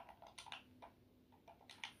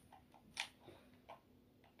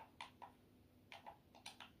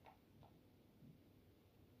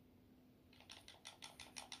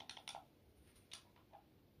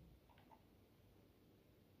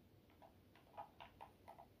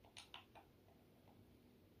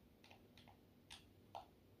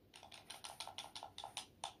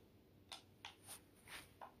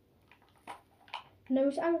 Wenn er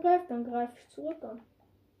mich angreift, dann greife ich zurück an.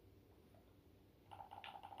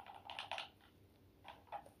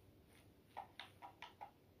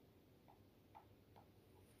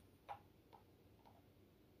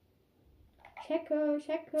 Checke.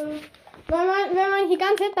 Wenn man hier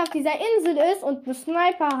ganz hinten auf dieser Insel ist und einen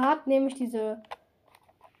Sniper hat, nämlich diese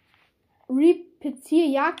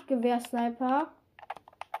Repezier-Jagdgewehr-Sniper,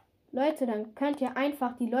 Leute, dann könnt ihr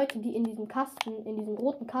einfach die Leute, die in diesem Kasten, in diesem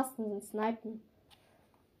roten Kasten sind, snipen.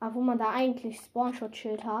 Aber wo man da eigentlich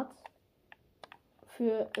Spawnshot-Schild hat,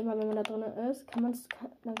 für immer, wenn man da drin ist,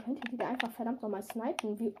 dann könnt ihr die da einfach verdammt nochmal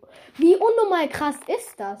snipen. Wie unnormal krass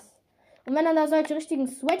ist das? Und wenn dann da solche richtigen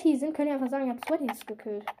Sweaty sind, könnt ihr einfach sagen, ich habe Sweaties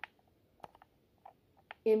gekillt.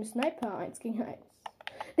 Eben Sniper 1 gegen 1.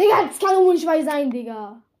 Digga, das kann doch wohl nicht wahr sein,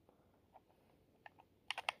 Digga.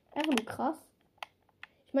 Einfach nur krass.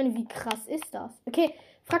 Ich meine, wie krass ist das? Okay,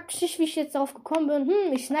 fragt sich, wie ich jetzt darauf gekommen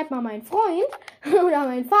bin. Ich snipe mal meinen Freund oder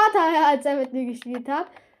meinen Vater, als er mit mir gespielt hat.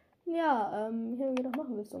 Ja, ich habe gedacht,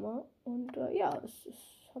 machen wir es doch mal. Und ja, es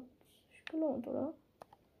hat sich gelohnt, oder?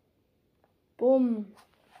 Bumm.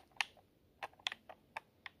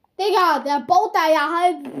 Digga, der baut da ja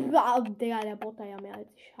halb. Digga, der baut da ja mehr als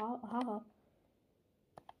ich habe.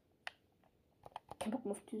 Kein Bock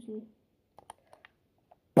mehr auf diesen.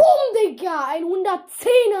 Bumm, Digga, ein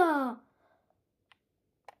 110er.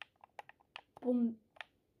 Bumm.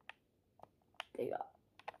 Digga.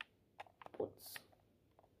 Putz.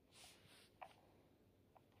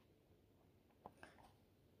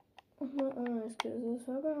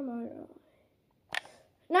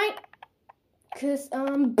 Nein! Cause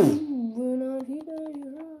I'm when I feel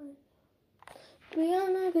your eyes. We are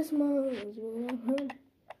like a small.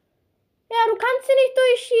 Ja, du kannst sie nicht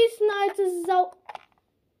durchschießen, alte Sau.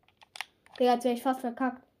 Digga, jetzt wäre ich fast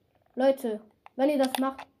verkackt. Leute, wenn ihr das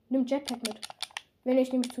macht, nimmt Jetpack mit. Wenn ihr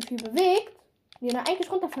euch nämlich zu viel bewegt, wir dann eigentlich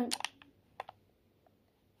runterfallen.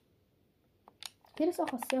 Geht es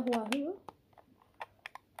auch aus sehr hoher Höhe?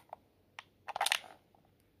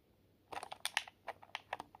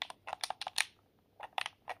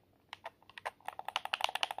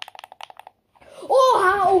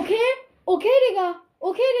 Oha, okay. Okay, Digga.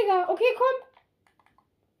 Okay, Digga. Okay, komm.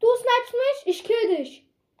 Du snipest mich, ich kill dich.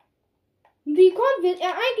 Wie kommt wir?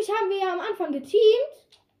 Eigentlich haben wir ja am Anfang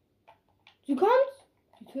geteamt. Sie kommt.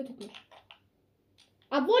 Sie tötet mich.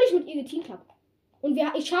 Obwohl ich mit ihr geteamt habe. Und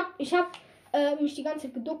ich hab mich die ganze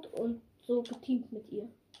Zeit geduckt und so geteamt mit ihr.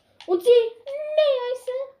 Und sie. Nee, weißt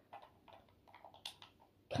du?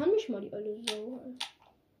 Kann mich mal die Olle so.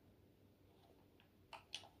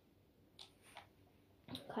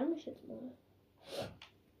 Kann mich jetzt mal.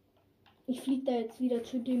 Ich fliege da jetzt wieder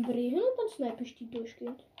zu dem Bree hin und dann snipe ich die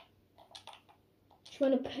durchgehend. Ich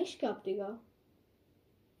meine Pech gehabt, Digga.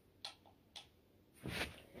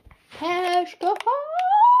 Pech gehabt.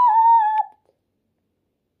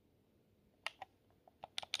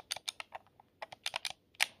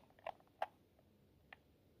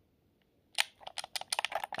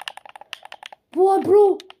 Boah,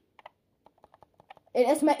 Bro. Er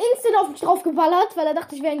hat erstmal instant auf mich drauf geballert, weil er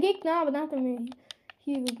dachte, ich wäre ein Gegner, aber dann hat er mir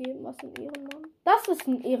hier gegeben. Was ein Ehrenmann. Das ist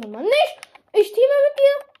ein Ehrenmann. Nicht! Ich teame mit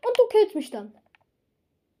dir und du killst mich dann.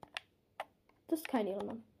 Das ist kein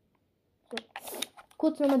Ehrenmann. So.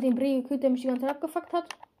 Kurz nochmal den Bree gekillt, der mich die ganze Zeit abgefuckt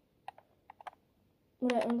hat.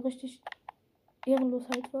 Oder richtig ehrenlos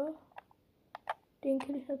halt war. Den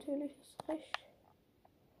kill ich natürlich, ist recht.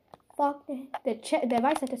 Fuck, der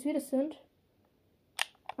weiß halt, dass wir das sind.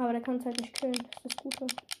 Aber der kann es halt nicht killen. Das ist das Gute.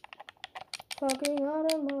 Fucking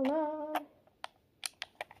out of my life.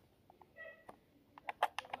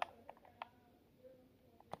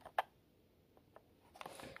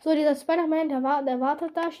 So, dieser Spider-Man, der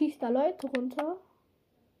wartet da, schießt da Leute runter.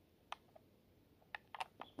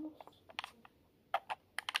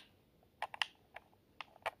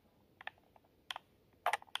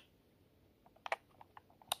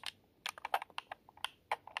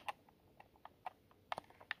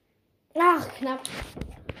 Ach, knapp.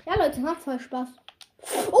 Ja, Leute, macht voll Spaß.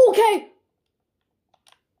 Okay.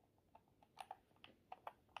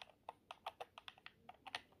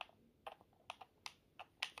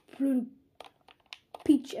 Blöde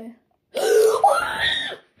Peach, ey. Sie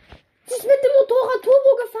ist mit dem Motorrad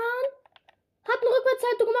Turbo gefahren, hat eine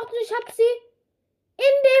Rückwärtshaltung gemacht und ich habe sie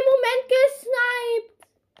in dem Moment gesniped.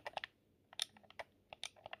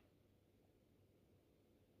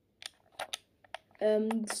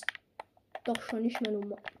 Doch schon nicht mehr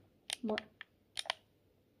normal.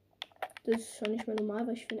 Das ist schon nicht mehr normal,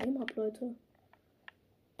 weil ich für ein Aim habe, Leute.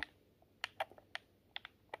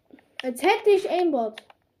 Als hätte ich Aimbot.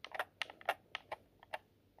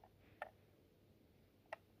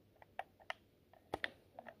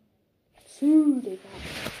 Digga.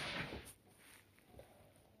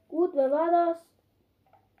 Gut, wer war das?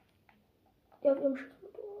 Der auf ihrem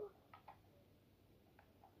Schrittmotor.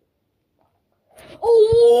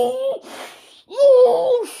 Oh!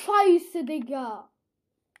 Oh, Scheiße, Digga.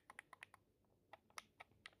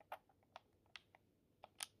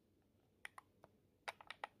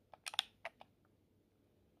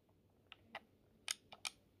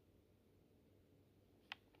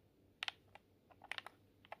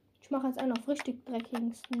 Ich mache jetzt einen auf richtig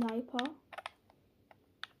dreckigen Sniper.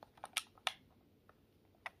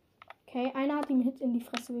 Okay, einer hat ihm Hit in die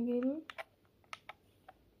Fresse gegeben.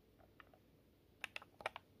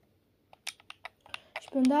 Ich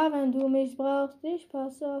bin da, wenn du mich brauchst. Ich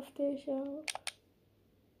passe auf dich auf.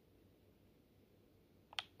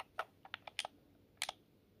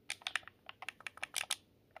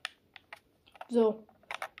 So.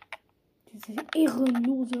 Diese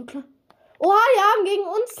ehrenlose Clan. Oh, die haben gegen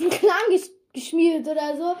uns einen Clan geschmiedet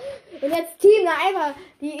oder so. Und jetzt teamen da einfach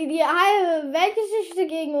die halbe Weltgeschichte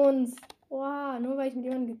gegen uns. Wow, nur weil ich mit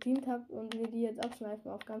jemandem geteamt habe und wir die jetzt abschneifen,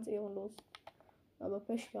 auch ganz ehrenlos. Aber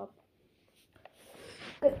Pech gehabt.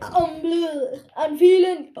 I'm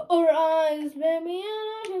feeling your eyes, baby.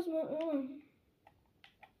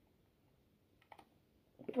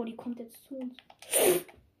 Boah, die kommt jetzt zu uns.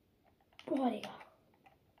 Boah, Digga.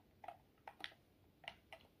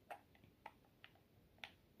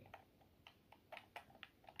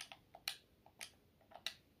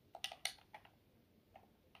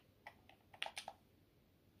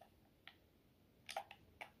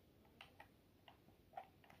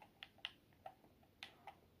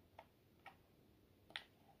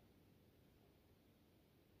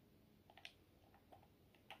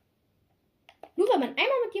 Nur weil man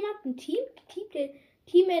einmal mit jemandem teamt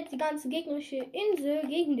die ganze gegnerische Insel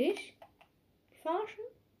gegen dich. Verarschen?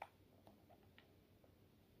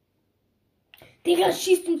 Digga,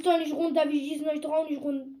 schießt uns doch nicht runter. Wir schießen euch doch auch nicht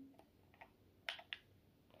runter.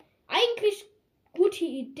 Eigentlich gute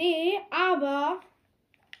Idee, aber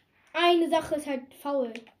eine Sache ist halt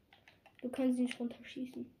faul. Du kannst sie nicht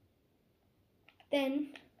runterschießen.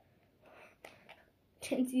 Denn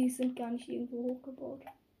sie sind gar nicht irgendwo hochgebaut.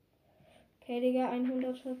 Okay, Digga,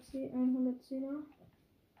 110er.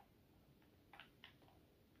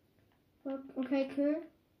 Okay, Kill.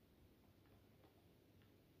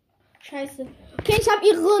 Scheiße. Okay, ich habe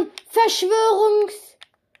ihren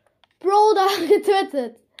Verschwörungs-Bro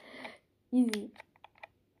getötet. Easy.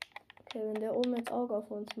 Okay, wenn der oben jetzt Auge auf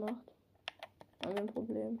uns macht, haben wir ein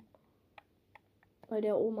Problem. Weil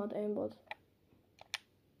der oben hat Aimbot.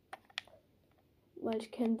 Weil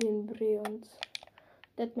ich kenne den Bre und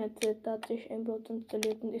Deadmatch, da hat sich Aimbot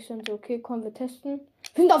installiert und ich dann so, okay, komm, wir testen.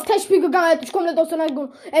 Wir sind auf Testspiel gegangen, er hat mich komplett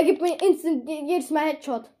auseinandergegangen. Er gibt mir instant jedes Mal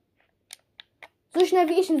Headshot. So schnell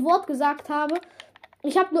wie ich ein Wort gesagt habe.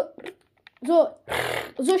 Ich habe nur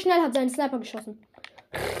so schnell hat sein Sniper geschossen.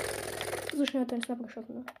 So schnell hat sein Sniper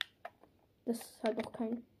geschossen, ne? Das ist halt noch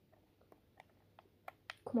kein.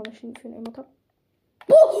 Guck mal, was ich für ein Aimbot habe.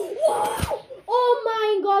 Oh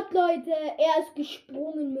mein Gott, Leute. Er ist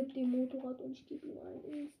gesprungen mit dem Motorrad und ich gebe ihm einen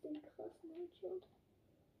instant krassen Headshot.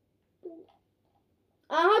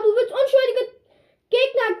 Aha, du willst unschuldige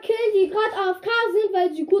Gegner killen, die gerade AFK sind,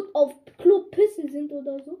 weil sie gut auf Klo pissen sind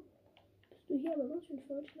oder so. Bist du hier aber ganz schön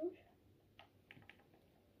falsch, ne?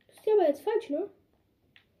 Bist du hier aber jetzt falsch, ne?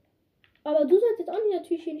 Aber du sollst jetzt auch nicht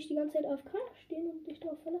natürlich hier nicht die ganze Zeit AFK stehen und dich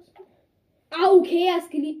darauf verlassen. Ah, okay, er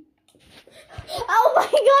ist geliebt. Oh mein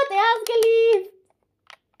Gott, er ist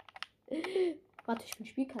geliebt. Warte, ich bin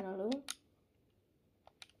Spielkanal, oder?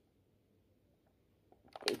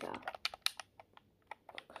 Digga.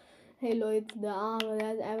 Hey Leute, der Arme,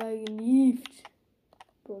 der ist einfach geliebt.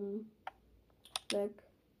 Bumm. Weg.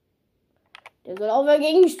 Der soll aufhören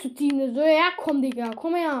gegen mich zu teamen. Der soll herkommen, Digga.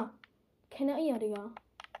 Komm her. Keine Eier, Digga.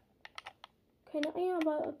 Keine Eier,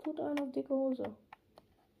 aber er tut einen auf dicke Hose.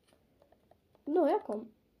 No,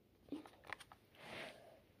 herkommen.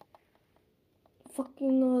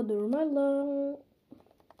 Fucking Watermelon.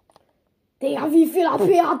 Digga, wie viel AP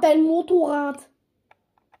hat dein Motorrad?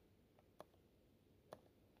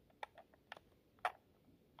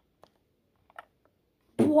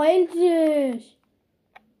 Boah, endlich.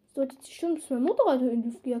 So, jetzt stimmt, dass mein Motorrad in die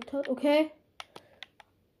Luft gejagt hat. Okay.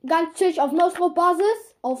 Ganz chillig auf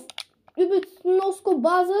No-Scope-Basis. Auf übelsten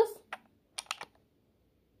No-Scope-Basis.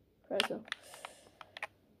 Scheiße.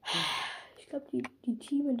 Ich glaube, die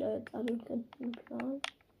Teams da jetzt alle ganz klar.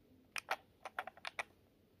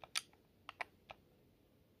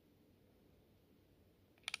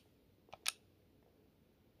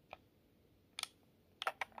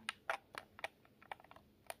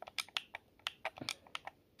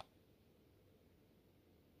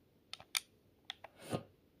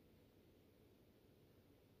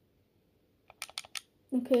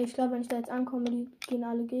 Okay, ich glaube, wenn ich da jetzt ankomme, die gehen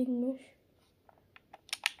alle gegen mich.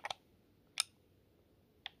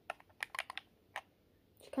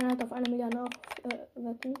 Ich kann halt auf 1 Milliarde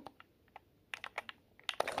wetten.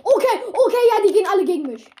 Okay, ja, die gehen alle gegen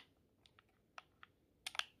mich.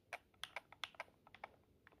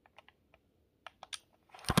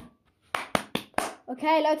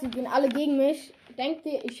 Okay, Leute, die gehen alle gegen mich. Denkt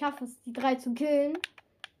ihr, ich schaffe es, die 3 zu killen?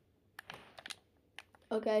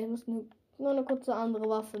 Okay, ich muss nur eine kurze andere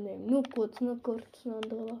Waffe nehmen. Nur kurz eine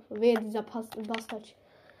andere Waffe. Wehe, dieser Bastard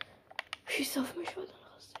schießt auf mich, weil dann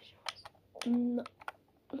raste ich aus. No.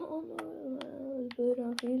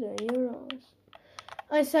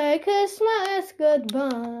 I say Christmas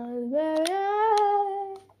goodbye, baby.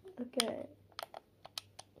 Okay.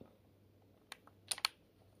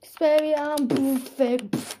 Baby, aha, du willst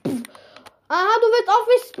auf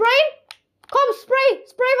mich sprayen? Komm, Spray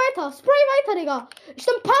weiter, Digga. Ich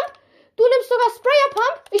nehm Pump, du nimmst sogar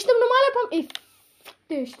Sprayer-Pump, ich nehm normale Pump. Ich fick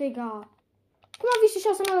dich, Digga. Guck mal, wie ich dich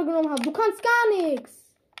auseinandergenommen habe. Du kannst gar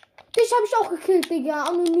nichts. Dich habe ich auch gekillt, Digga.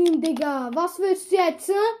 Anonym, Digga. Was willst du jetzt,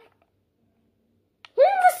 ne?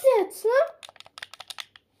 Was jetzt, ne?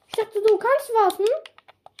 Ich dachte, du kannst was, hm?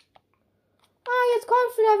 Ah, jetzt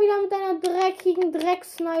kommst du da wieder mit deiner dreckigen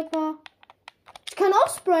Drecksniper. Ich kann auch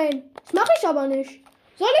sprayen. Das mache ich aber nicht.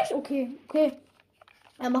 Soll ich? Okay.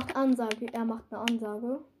 Er macht Ansage. Er macht eine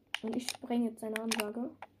Ansage. Und ich spreng jetzt seine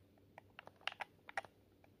Ansage.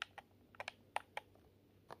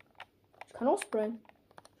 Ich kann auch sprayen.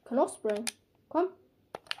 Komm.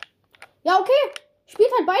 Ja, okay.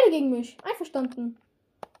 Spielt halt beide gegen mich. Einverstanden.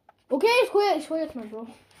 Okay, ich hol jetzt mal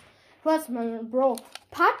Bro.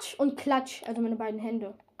 Patsch und Klatsch. Also meine beiden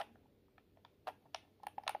Hände.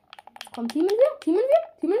 Komm, teamen wir?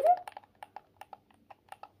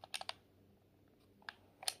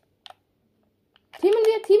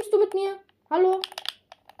 Teamst du mit mir? Hallo?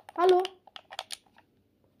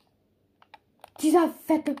 Dieser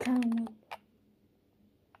fette Kleine.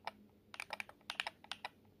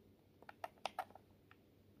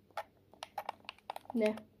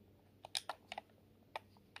 Ne.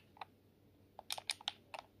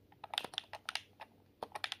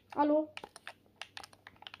 Hallo?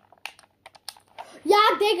 Ja,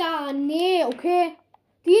 Digga. Nee, okay.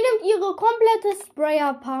 Die nimmt ihre komplette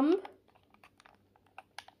Sprayer-Pump.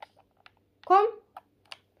 Komm.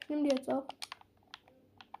 Ich nehme die jetzt auch.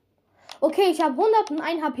 Okay, ich habe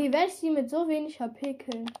 101 HP. Werde ich sie mit so wenig HP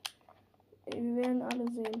killen? Wir werden alle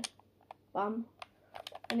sehen. Bam.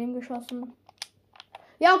 Daneben geschossen.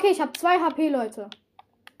 Ja, okay, ich habe 2 HP, Leute.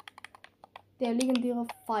 Der legendäre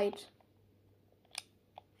Fight.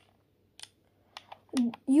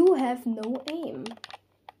 You have no aim.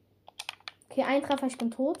 Okay, ein Treffer, ich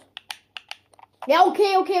bin tot. Ja,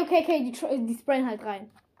 okay. Die sprayen halt rein.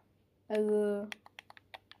 Also,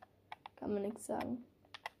 kann man nichts sagen.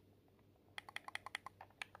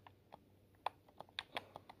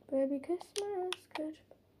 Baby kiss my ass, good.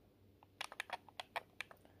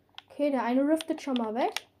 Okay, der eine riftet schon mal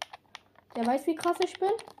weg. Der weiß, wie krass ich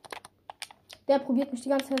bin. Der probiert mich die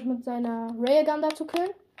ganze Zeit mit seiner Railgun da zu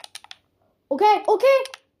killen. Okay.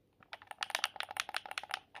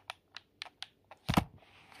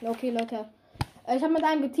 Okay, Leute. Ich habe mit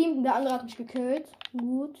einem geteamt und der andere hat mich gekillt.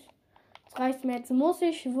 Gut. Das reicht mir. Jetzt muss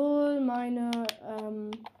ich wohl meine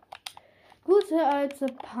gute alte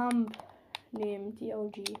Pump nehmen. Die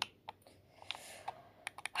OG.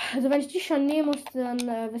 Also wenn ich die schon nehmen muss, dann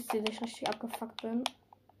wisst ihr, dass ich richtig abgefuckt bin.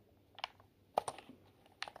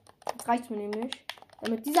 Das reicht mir nämlich.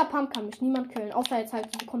 Weil mit dieser Pump kann mich niemand killen. Außer jetzt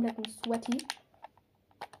halt diese kompletten Sweaty.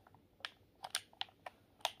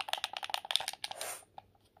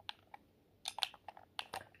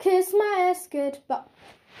 Kiss my ass, good.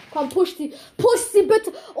 Komm, push sie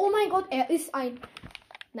bitte. Oh mein Gott, er ist ein...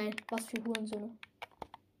 Nein, was für Hurensöhne.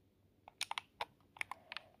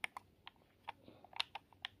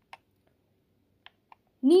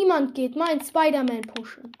 Niemand geht meinen Spider-Man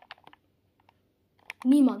pushen.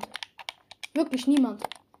 Niemand. Wirklich niemand.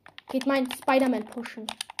 Geht meinen Spider-Man pushen.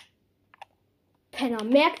 Penner,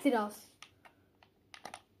 merkt ihr das?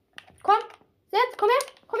 Komm, setz, komm her,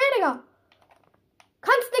 Digga.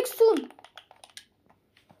 Kannst nichts tun.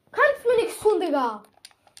 Kannst mir nichts tun, Digga.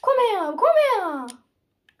 Komm her.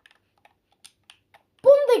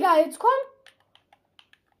 Bumm, Digga, jetzt komm.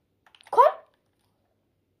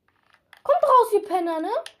 Kommt raus, ihr Penner,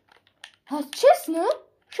 ne? Hast Schiss, ne?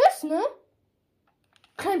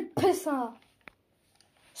 Kein Pisser.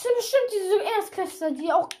 Das sind bestimmt diese Erstklässler,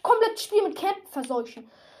 die auch komplett das Spiel mit Camp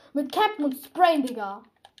verseuchen. Mit Campen und Sprayen, Digga.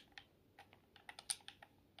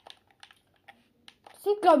 Das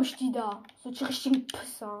sind, glaube ich, die da. Solche richtigen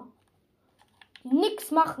Pisser. Die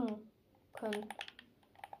nix machen können.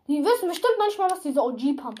 Die wissen bestimmt manchmal, was diese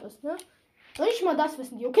OG-Pump ist, ne? Und nicht mal das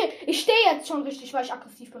wissen die. Okay, ich stehe jetzt schon richtig, weil ich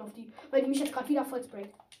aggressiv bin auf die. Weil die mich jetzt gerade wieder voll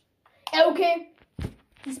sprayt. Okay.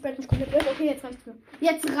 Die sprayt mich komplett weg. Okay, jetzt reicht's mir.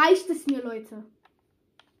 Jetzt reicht es mir, Leute.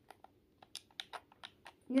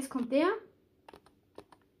 Und jetzt kommt der.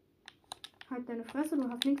 Halt deine Fresse, du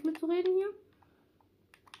hast nichts mitzureden hier.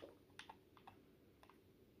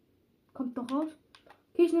 Kommt doch raus.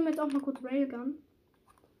 Okay, ich nehme jetzt auch mal kurz Railgun.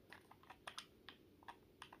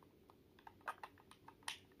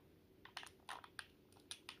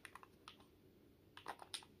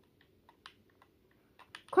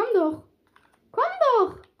 Komm doch! Komm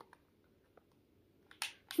doch!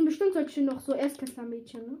 Das sind bestimmt solche noch so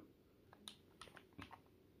Erstklässler-Mädchen, ne?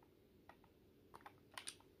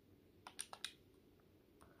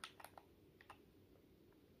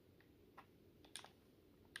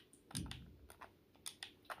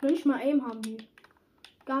 Nicht mal Aim haben die.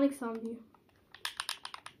 Gar nichts haben die.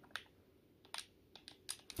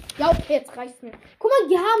 Ja, okay, jetzt reicht's mir. Guck mal,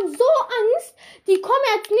 die haben so Angst. Die kommen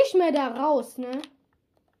jetzt nicht mehr da raus, ne?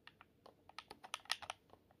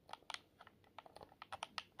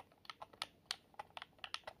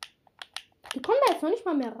 Die kommen da jetzt noch nicht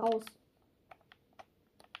mal mehr raus.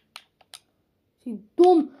 Sie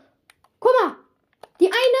dumm. Guck mal. Die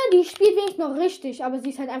eine, die spielt wenigstens noch richtig, aber sie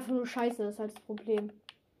ist halt einfach nur scheiße. Das ist halt das Problem.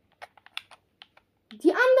 Die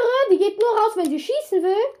andere, die geht nur raus, wenn sie schießen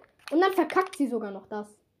will. Und dann verkackt sie sogar noch das.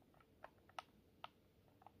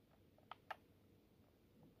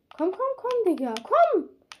 Komm, komm, komm, Digga. Komm.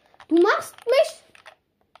 Du machst mich.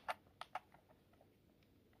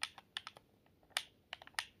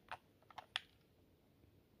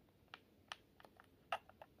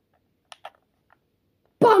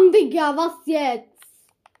 Bam, Digga. Was jetzt?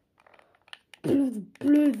 Blöd,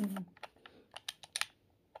 blöd.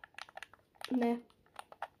 Ne.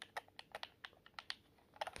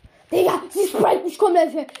 Digga, sie sprayt mich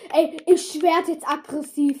komplett her. Ey, ich werde jetzt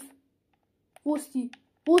aggressiv. Wo ist die?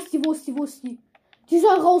 Wo ist die? Wo ist die? Wo ist die? Die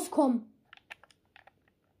soll rauskommen.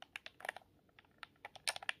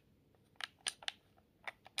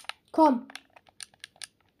 Komm.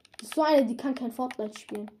 Das ist so eine, die kann kein Fortnite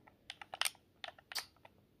spielen.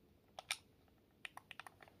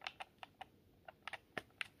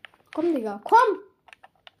 Komm, Digga. Komm.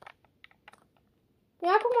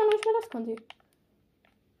 Ja, guck mal, nicht mehr das kann sie.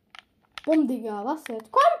 Bumm, Digga. Was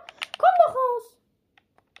jetzt? Komm. Komm doch raus.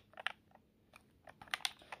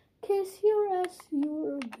 Kiss your ass,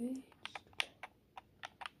 you're a bitch.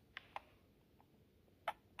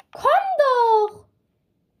 Komm doch.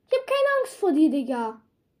 Ich hab keine Angst vor dir, Digga.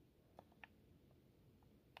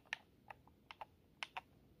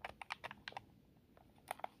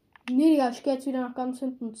 Nee, Digga, ich geh jetzt wieder nach ganz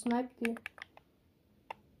hinten und snipe die.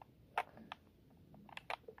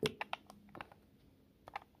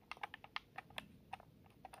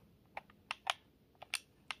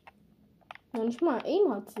 Ja, nicht mal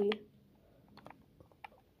Aim hat sie.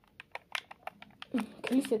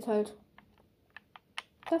 Kriegst jetzt halt.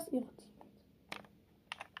 Das irritiert.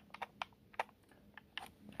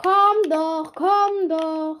 Komm doch, komm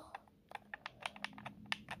doch.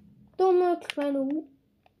 Dumme kleine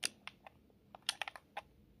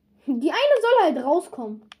Die eine soll halt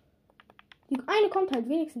rauskommen. Die eine kommt halt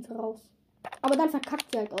wenigstens raus. Aber dann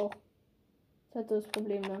verkackt sie halt auch. Das ist halt das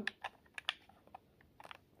Problem, ne?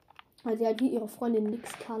 Weil sie halt wie ihre Freundin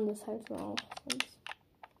nichts kann, das halt so auch. Sonst.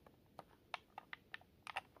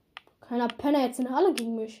 Keiner Penner, jetzt sind alle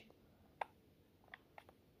gegen mich.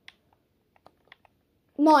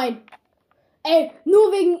 Nein. Ey,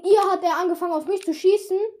 nur wegen ihr hat er angefangen auf mich zu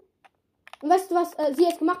schießen. Und weißt du, was sie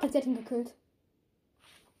jetzt gemacht hat? Sie hat ihn gekillt.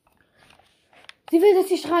 Sie will, dass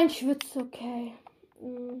ich reinschwitze, okay.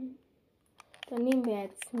 Dann nehmen wir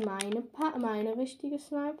jetzt meine richtige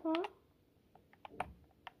Sniper.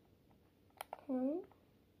 Okay.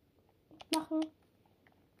 Machen.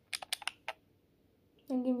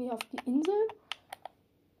 Dann gehen wir auf die Insel.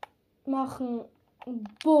 Machen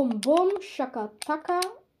Bum Bum, Shaka Taka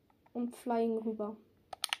und fliegen rüber.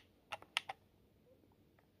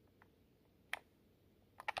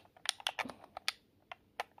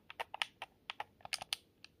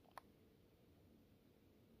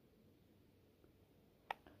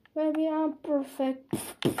 Baby, I'm perfect.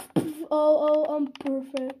 Oh, I'm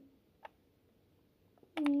perfect.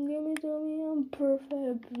 Give me to me, I'm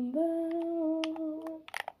perfect.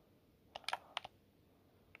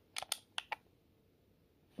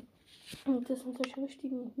 Und das sind solche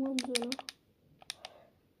richtigen Hurensöhne.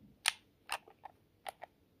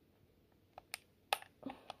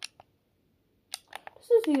 Das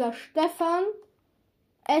ist wieder Stefan.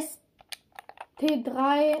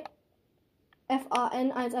 SP3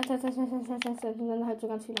 FAN 1 und dann halt so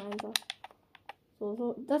ganz viele Einsatz.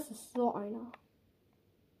 So, das ist so einer.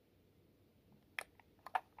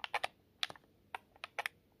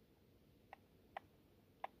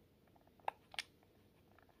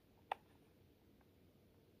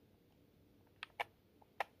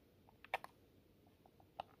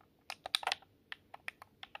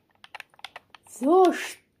 So,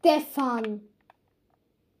 Stefan.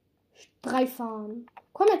 Streifan.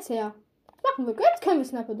 Komm jetzt her. Machen wir. Jetzt können wir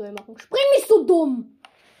Sniper-Duell machen. Spring nicht so dumm.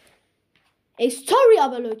 Ey, sorry,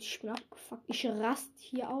 aber Leute, ich bin abgefuckt. Ich rast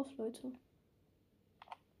hier aus, Leute.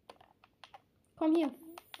 Komm hier.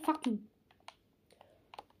 Fuck you.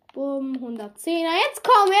 Bumm, 110. Jetzt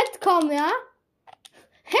komm, ja?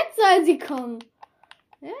 Jetzt soll sie kommen.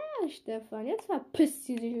 Ja, Stefan, jetzt verpisst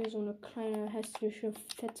sie sich wie so eine kleine hässliche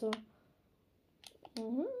Fette.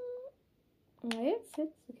 Mhm. Na jetzt.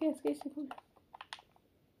 Okay, jetzt gehe ich sie.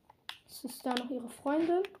 Es ist da noch ihre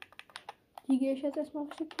Freundin. Die gehe ich jetzt erstmal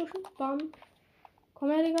auf sie pushen. Bam.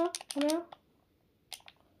 Komm her, Digga. Komm her.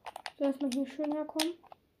 So, erstmal hier schön herkommen.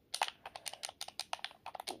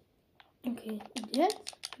 Okay, und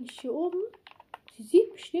jetzt bin ich hier oben. Sie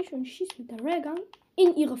sieht mich nicht und ich schieße mit der Railgun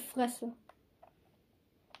in ihre Fresse.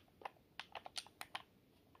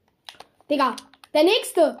 Digga, der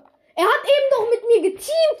nächste. Er hat eben doch mit mir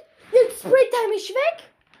geteamt. Jetzt sprayt er mich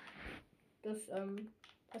weg. Das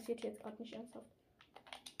passiert jetzt gerade nicht ernsthaft.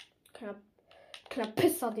 Kleiner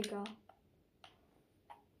Pisser, Digga.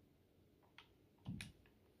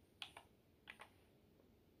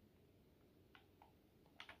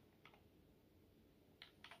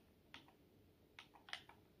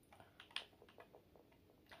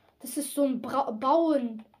 Das ist so ein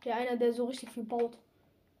Bauen. Der so richtig viel baut.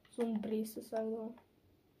 So ein Bries ist also.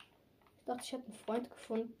 Ich dachte, ich hätte einen Freund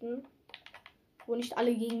gefunden. Wo nicht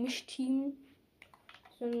alle gegen mich teamen.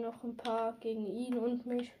 Es sind noch ein paar gegen ihn und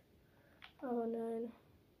mich. Aber nein.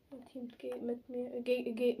 Er teamt mit mir.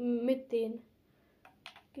 Mit denen.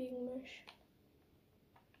 Gegen mich.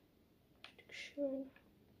 Richtig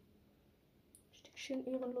schön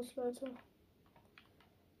ehrenlos, Leute.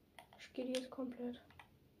 Ich gehe die jetzt komplett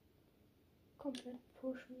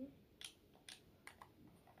pushen.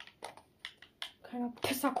 Keiner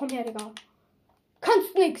Pisser, komm her, Digga.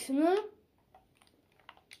 Kannst nix, ne?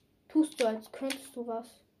 Tust du, als könntest du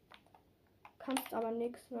was. Kannst aber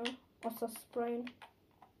nix, ne? Außer sprayen.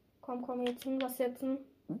 Komm jetzt hin, was jetzt?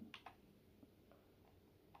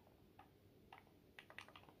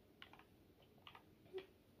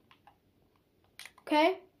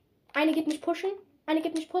 Okay. Eine geht nicht pushen.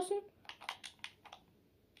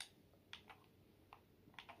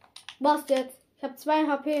 Was jetzt? Ich habe 2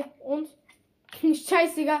 HP und nicht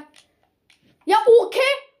scheißegal. Ja, okay.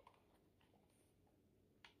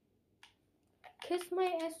 Kiss my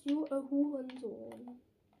ass, you a Hurensohn.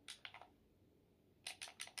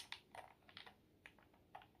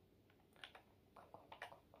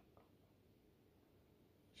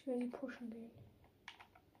 Ich will sie pushen gehen.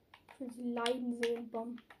 Ich will sie leiden sehen,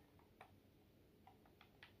 Bomb.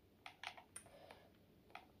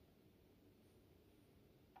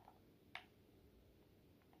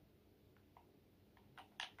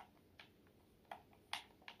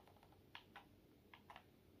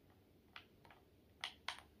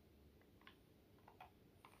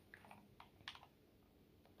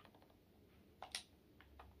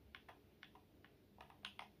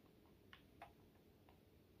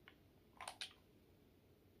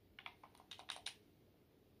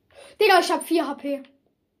 Digga, ich hab 4 HP.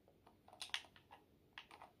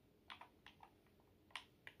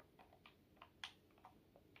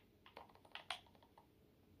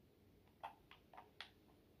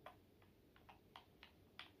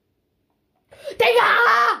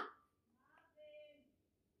 Digga!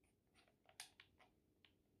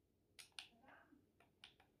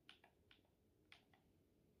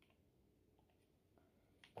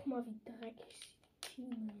 Guck mal, wie dreckig sie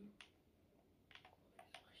teamen.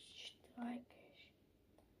 Richtig dreckig.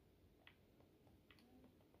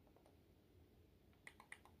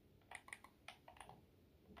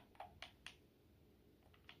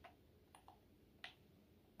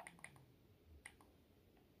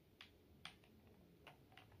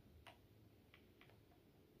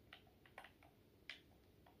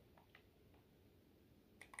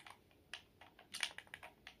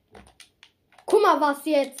 Guck mal, was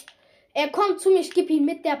jetzt. Er kommt zu mir, ich gebe ihm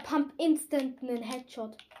mit der Pump instant einen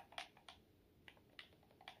Headshot.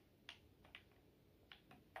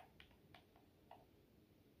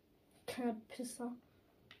 Kleiner Pisser.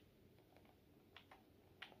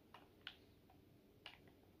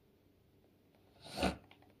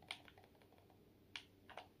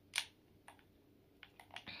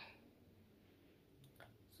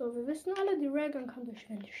 So, wir wissen alle, die Railgun kann durch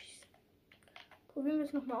Wände schießen. Probieren wir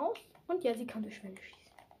es nochmal aus. Und ja, sie kann durch Wände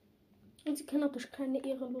schießen. Und sie kann auch durch kleine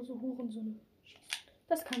ehrenlose Hurensöhne schießen.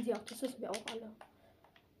 Das kann sie auch, das wissen wir auch alle.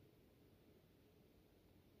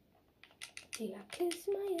 Digga, kiss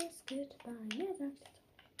my ass goodbye. Ja, sagt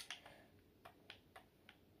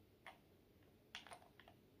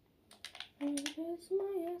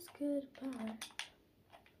goodbye.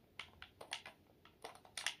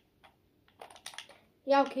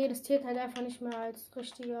 Ja, okay, das zählt halt einfach nicht mehr als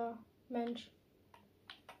richtiger Mensch.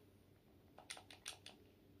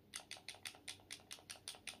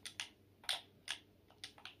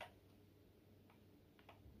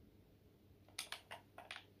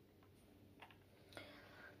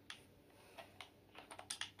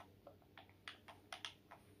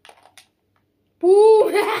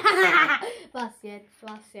 Was jetzt?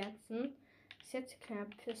 Was jetzt? Hm? Ist jetzt kein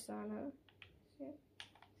Pisser, ne? Jetzt?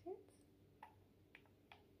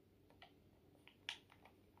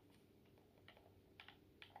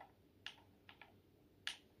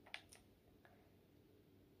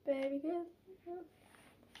 Baby girl.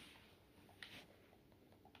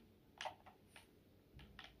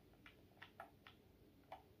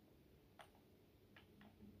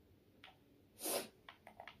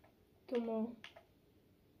 Dumme.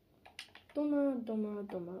 Das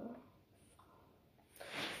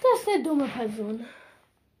ist eine dumme Person.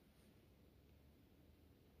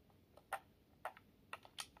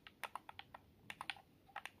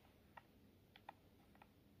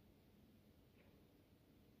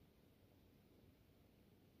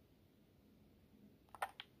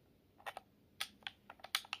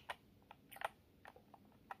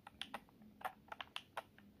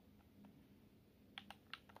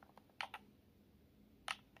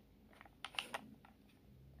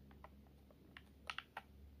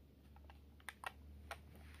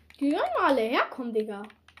 Die sollen mal alle herkommen, Digga.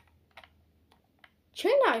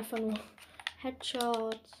 Chillen da einfach nur.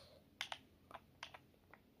 Headshot.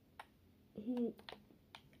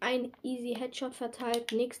 Ein easy Headshot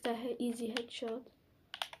verteilt. Nächster easy Headshot.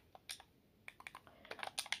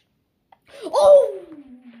 Oh!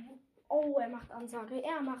 Oh, er macht Ansage.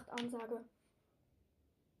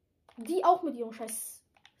 Die auch mit ihrem scheiß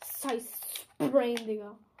Spray,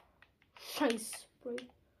 Digga. Scheiß Spray.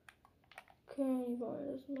 Okay, die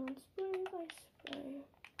wollen das mal Spray.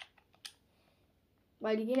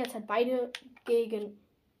 Weil die gehen jetzt halt beide gegen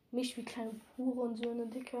mich wie kleine Hurensöhne,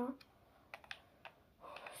 Dicker.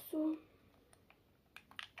 So.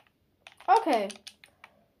 Okay.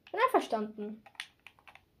 Bin einverstanden.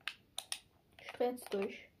 Ich dreh jetzt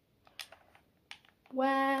durch.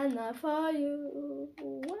 When I for you,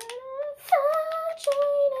 when I touch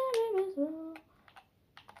you,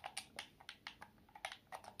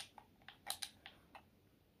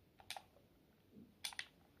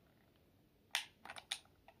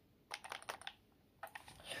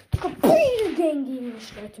 beide gegen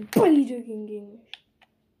mich, Leute. Beide gegen mich.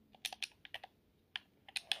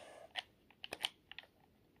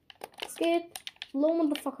 Es geht. Low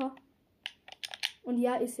Motherfucker. Und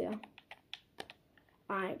ja, ist er.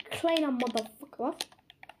 Ein kleiner Motherfucker. Was?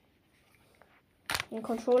 Der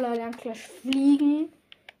Controller lernt gleich fliegen.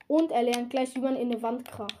 Und er lernt gleich, wie man in eine Wand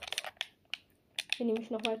kracht. Wenn die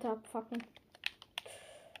mich noch weiter abfacken.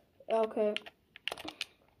 Ja, okay.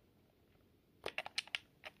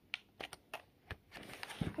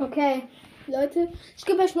 Okay, Leute, ich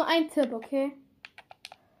gebe euch nur einen Tipp, okay?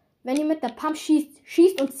 Wenn ihr mit der Pump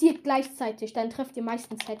schießt und zielt gleichzeitig, dann trefft ihr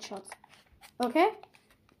meistens Headshots. Okay?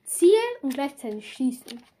 Zielen und gleichzeitig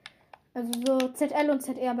schießen. Also so ZL und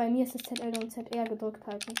ZR, bei mir ist es ZL und ZR gedrückt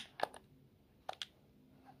halten.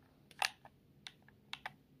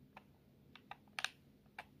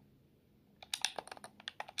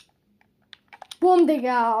 Boom,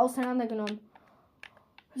 Digga, auseinandergenommen.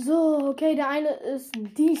 So, okay, der eine ist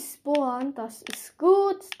despawned. Das ist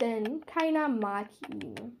gut, denn keiner mag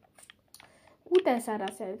ihn. Gut, dass er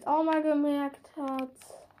das jetzt auch mal gemerkt hat.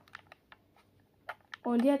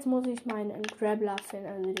 Und jetzt muss ich meinen Grabbler finden,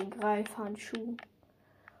 also den Greifhandschuh.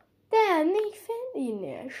 Denn ich finde ihn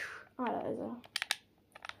nicht. Also.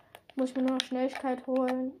 Muss ich mir nur noch Schnelligkeit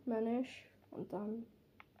holen, mehr nicht. Und dann.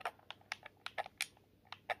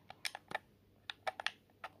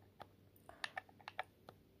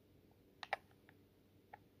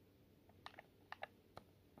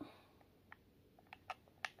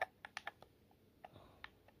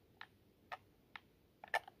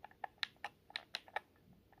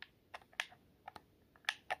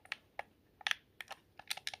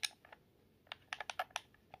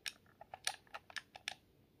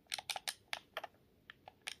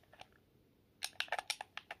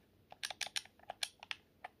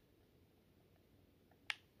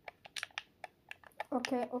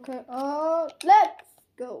 Okay. Oh, let's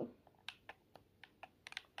go.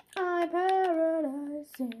 I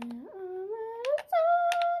paradise.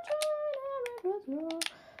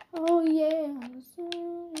 Oh yeah.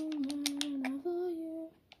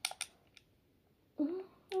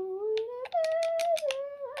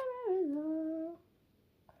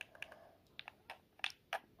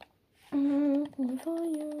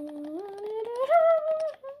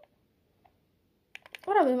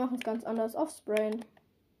 Oder wir machen es ganz anders. Offsprayen.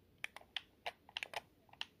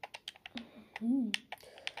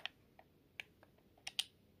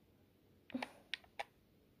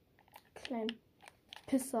 Klein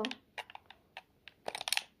Pisser.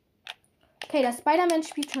 Okay, der Spider-Man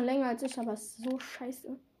spielt schon länger als ich, aber ist so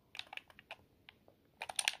scheiße.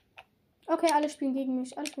 Okay, alle spielen gegen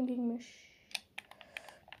mich. Alle spielen gegen mich.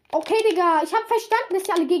 Okay, Digga. Ich habe verstanden, dass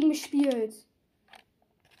ihr alle gegen mich spielt.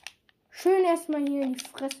 Schön erstmal hier in die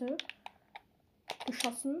Fresse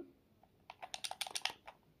geschossen.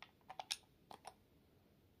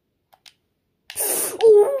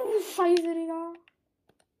 Scheiße, Digga.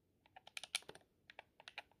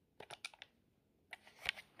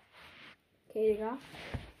 Okay, Digga.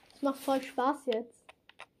 Das macht voll Spaß jetzt.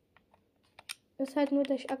 Ist halt nur,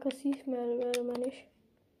 dass ich aggressiv werde, meine ich.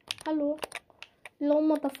 Hallo. Low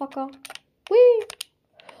Motherfucker. Whee.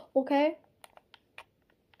 Okay.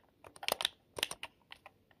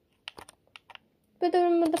 Bitte,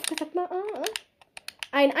 Motherfucker, sag mal.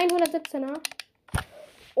 Ein 117er.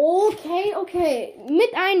 Okay.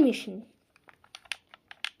 Mit einmischen.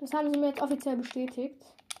 Das haben sie mir jetzt offiziell bestätigt.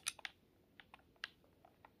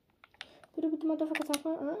 Bitte, Motherfucker, sag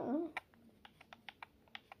mal.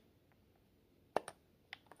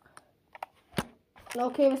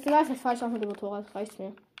 Okay, was du weißt, ist falsch auch mit dem Motorrad. Reicht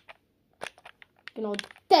mir. Genau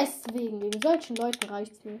deswegen, wegen solchen Leuten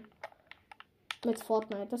reicht's mir. Mit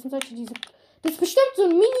Fortnite. Das sind solche, diese. Das ist bestimmt so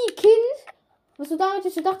ein Mini-Kind. Was du damals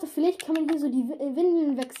ich dachte, vielleicht kann man hier so die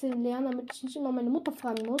Windeln wechseln lernen, damit ich nicht immer meine Mutter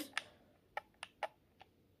fragen muss.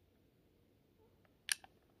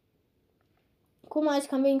 Guck mal, ich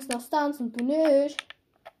kann wenigstens noch Stunts und du nicht.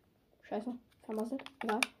 Scheiße, vermasselt.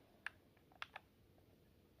 Egal.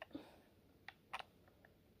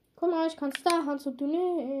 Guck mal, ich kann Stunts und du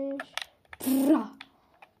nicht. Bra.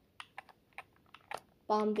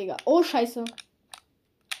 Bam, Digga. Oh, scheiße.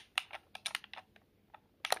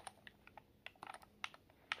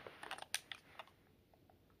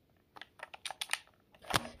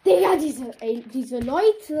 Digga, diese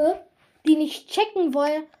Leute, die nicht checken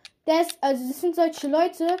wollen, das sind solche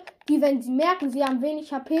Leute, die, wenn sie merken, sie haben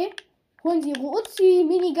wenig HP, holen sie ihre Uzi,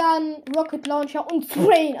 Minigun, Rocket Launcher und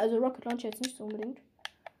sprayen. Also Rocket Launcher jetzt nicht so unbedingt.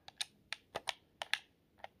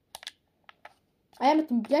 Ah ja, mit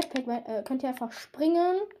dem Jetpack könnt ihr einfach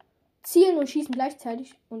springen, zielen und schießen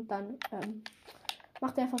gleichzeitig. Und dann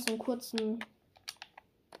macht ihr einfach so einen kurzen,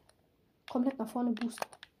 komplett nach vorne Boost.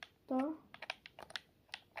 Da.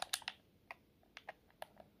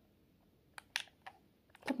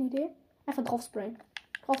 Ich hab eine Idee. Einfach drauf sprayen.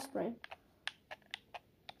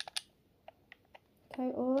 Okay,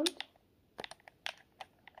 und.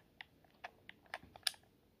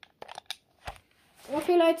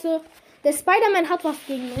 Okay, Leute. Der Spider-Man hat was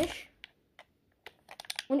gegen mich.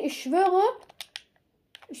 Und ich schwöre,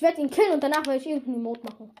 ich werde ihn killen und danach werde ich irgendeinen Emote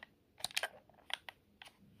machen.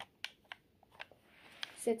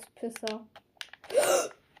 Ist jetzt Pisser.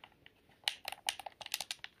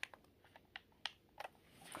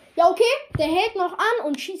 Ja, okay. Der hält noch an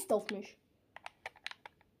und schießt auf mich.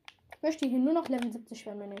 Ich möchte hier nur noch Level 70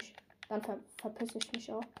 werden, wenn ich. Dann verpisse ich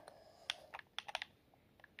mich auch.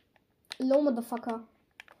 Low Motherfucker.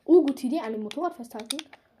 Oh, gute Idee. An dem Motorrad festhalten.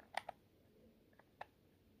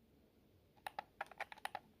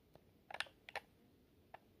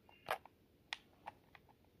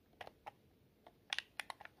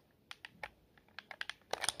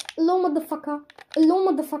 Low Motherfucker.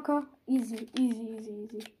 Easy.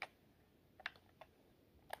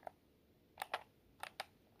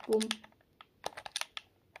 Boom.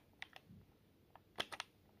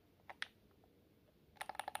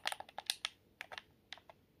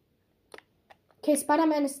 Okay,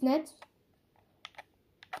 Spider-Man ist nett.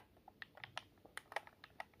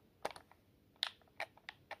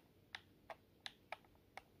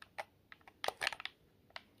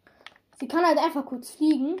 Sie kann halt einfach kurz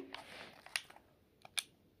fliegen.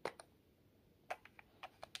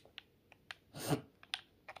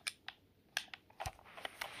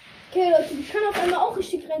 Okay, Leute, die kann auf einmal auch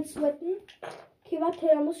richtig rein sweaten. Okay, warte,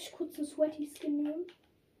 da muss ich kurz einen Sweaty Skin nehmen.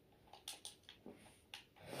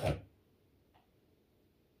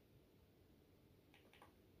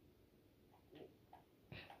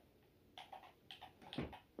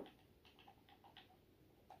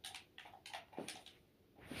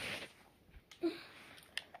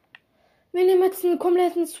 Wir nehmen jetzt einen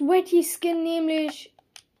kompletten Sweaty Skin, nämlich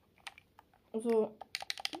so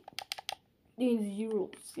den Zero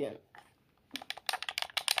Skin.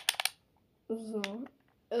 So.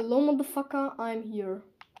 Hello Motherfucker, I'm here.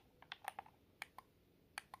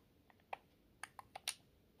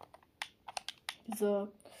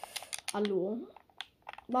 So. Hallo.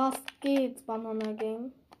 Was geht, Banana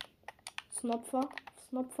Gang? Snopfer.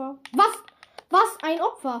 Was? Was? Ein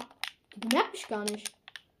Opfer? Die bemerkt mich gar nicht.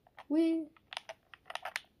 Ui.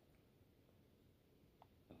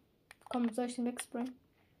 Komm, soll ich den wegsprayen?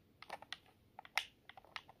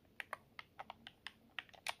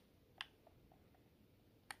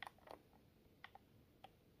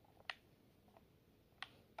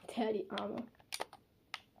 Der, die Arme.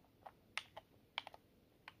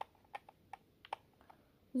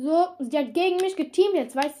 So, sie hat gegen mich geteamt.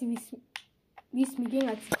 Jetzt weiß sie, wie es mir ging,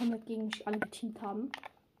 als sie komplett gegen mich alle geteamt haben.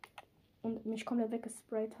 Und mich komplett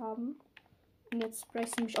weggesprayt haben. Und jetzt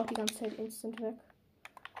sprayt sie mich auch die ganze Zeit instant weg.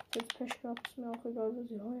 Jetzt Pech gehabt, ist mir auch egal, wo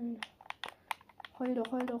sie heulen. Heul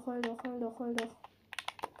doch.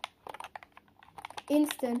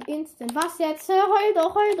 Instant. Was jetzt? Heul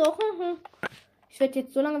doch. Ich werde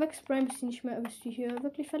jetzt so lange wegsprayen, bis sie hier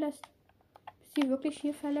wirklich verlässt. Bis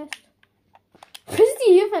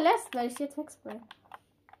sie hier verlässt, weil ich sie jetzt wegspray.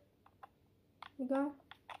 Egal.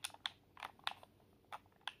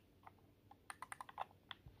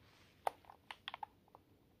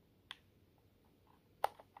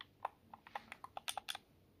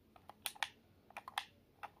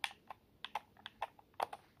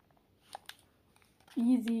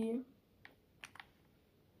 Easy.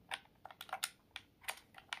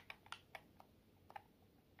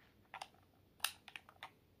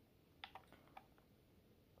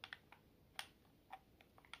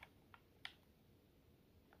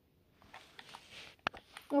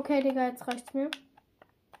 Okay, Digga, jetzt reicht's mir.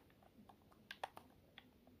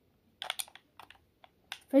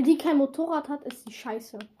 Weil die kein Motorrad hat, ist sie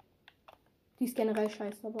scheiße. Die ist generell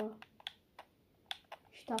scheiße, aber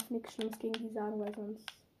ich darf nichts Schlimmes gegen die sagen, weil sonst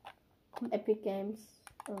kommt Epic Games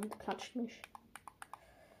und klatscht mich.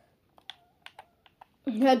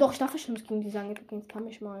 Ja, doch, ich darf was Schlimmes gegen die sagen. Epic Games kann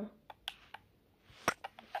mich mal.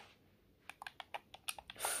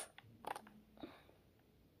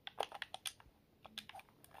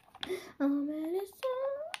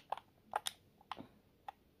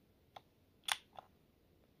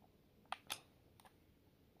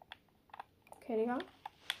 Okay, Digga.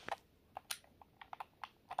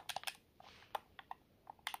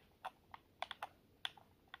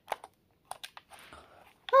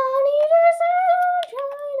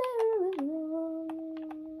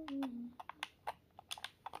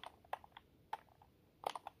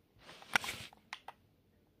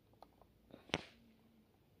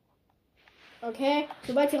 Okay,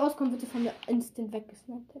 sobald sie rauskommt, wird sie von mir instant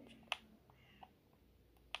weggesnappt.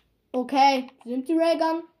 Okay, sie nimmt die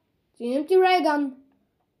Raygun.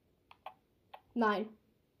 Nein.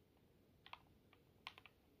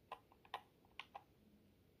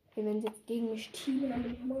 Okay, wenn sie jetzt gegen mich teamen, dann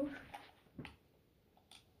bin ich mal.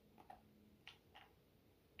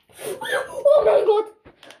 Oh mein Gott!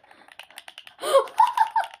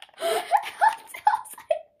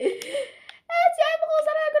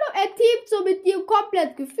 Er teamt so mit dir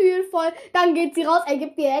komplett gefühlvoll. Dann geht sie raus, er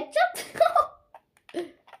gibt dir Headshot.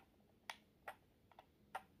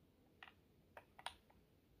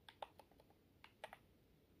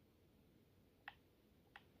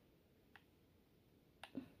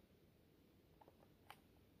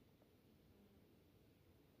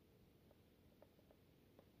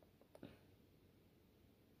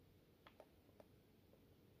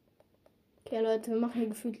 Okay, Leute, wir machen hier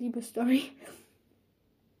gefühlt Liebesstory.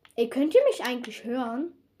 Ey, könnt ihr mich eigentlich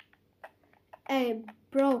hören? Ey,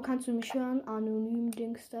 Bro, kannst du mich hören? Anonym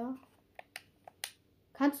Dings da.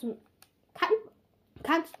 Kannst du...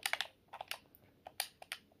 Kannst...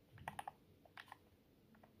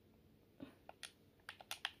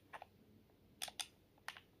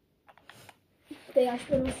 Digga, ich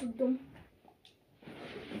bin so dumm.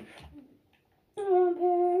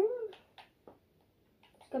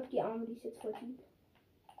 Ich glaube, die Arme, die ist jetzt voll lieb.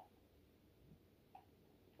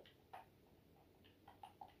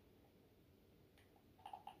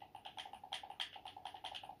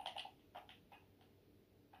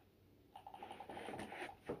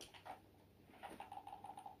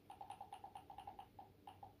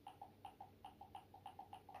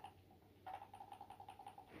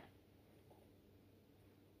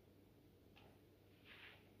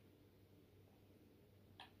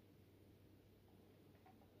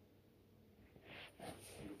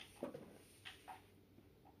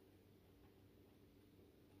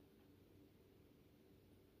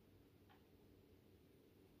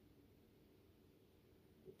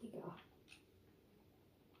 Digga.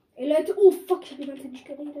 Ey Leute, oh fuck, ich hab die ganze Zeit nicht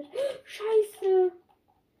geredet. Scheiße.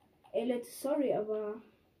 Ey Leute, sorry, aber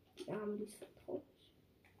die Arme, die ist vertraut.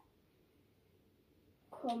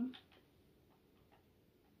 Komm.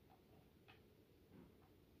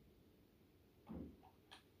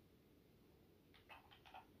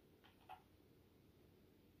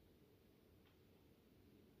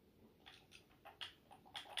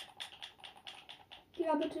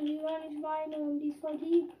 Ja, bitte, die soll nicht weinen. Die ist voll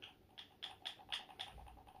lieb.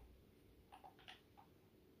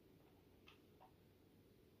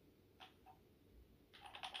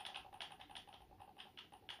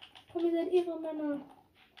 Komm, ihr seid ihre Männer.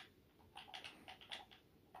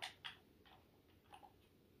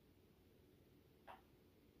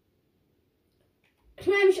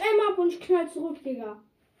 Knall mich einmal ab und ich knall zurück, Digga.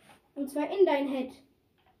 Und zwar in dein Head.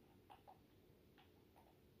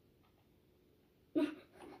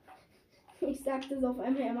 Ich sagte es auf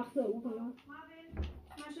einmal, er macht so Uhren. Marvin,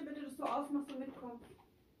 ich möchte bitte, dass du ausmachst und mitkommst.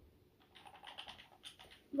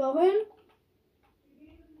 Warum?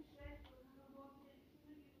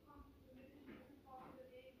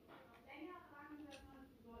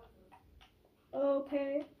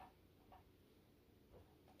 Okay.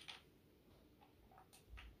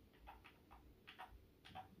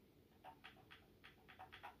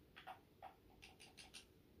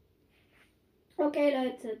 Okay,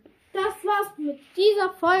 Leute. Das war's mit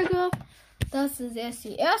dieser Folge. Das ist erst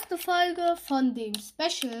die erste Folge von dem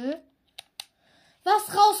Special.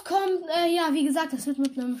 Was rauskommt, ja, wie gesagt, das wird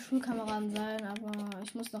mit einem Schulkameraden sein, aber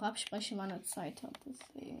ich muss noch absprechen, wann er Zeit hat.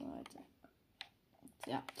 Deswegen, Leute.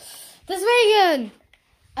 Ja. Deswegen,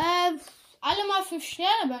 alle mal 5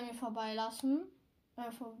 Sterne bei mir vorbeilassen. Bei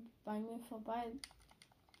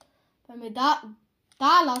mir da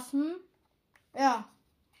lassen. Ja.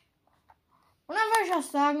 Und dann würde ich auch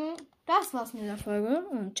sagen, das war's mit der Folge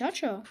und ciao, ciao.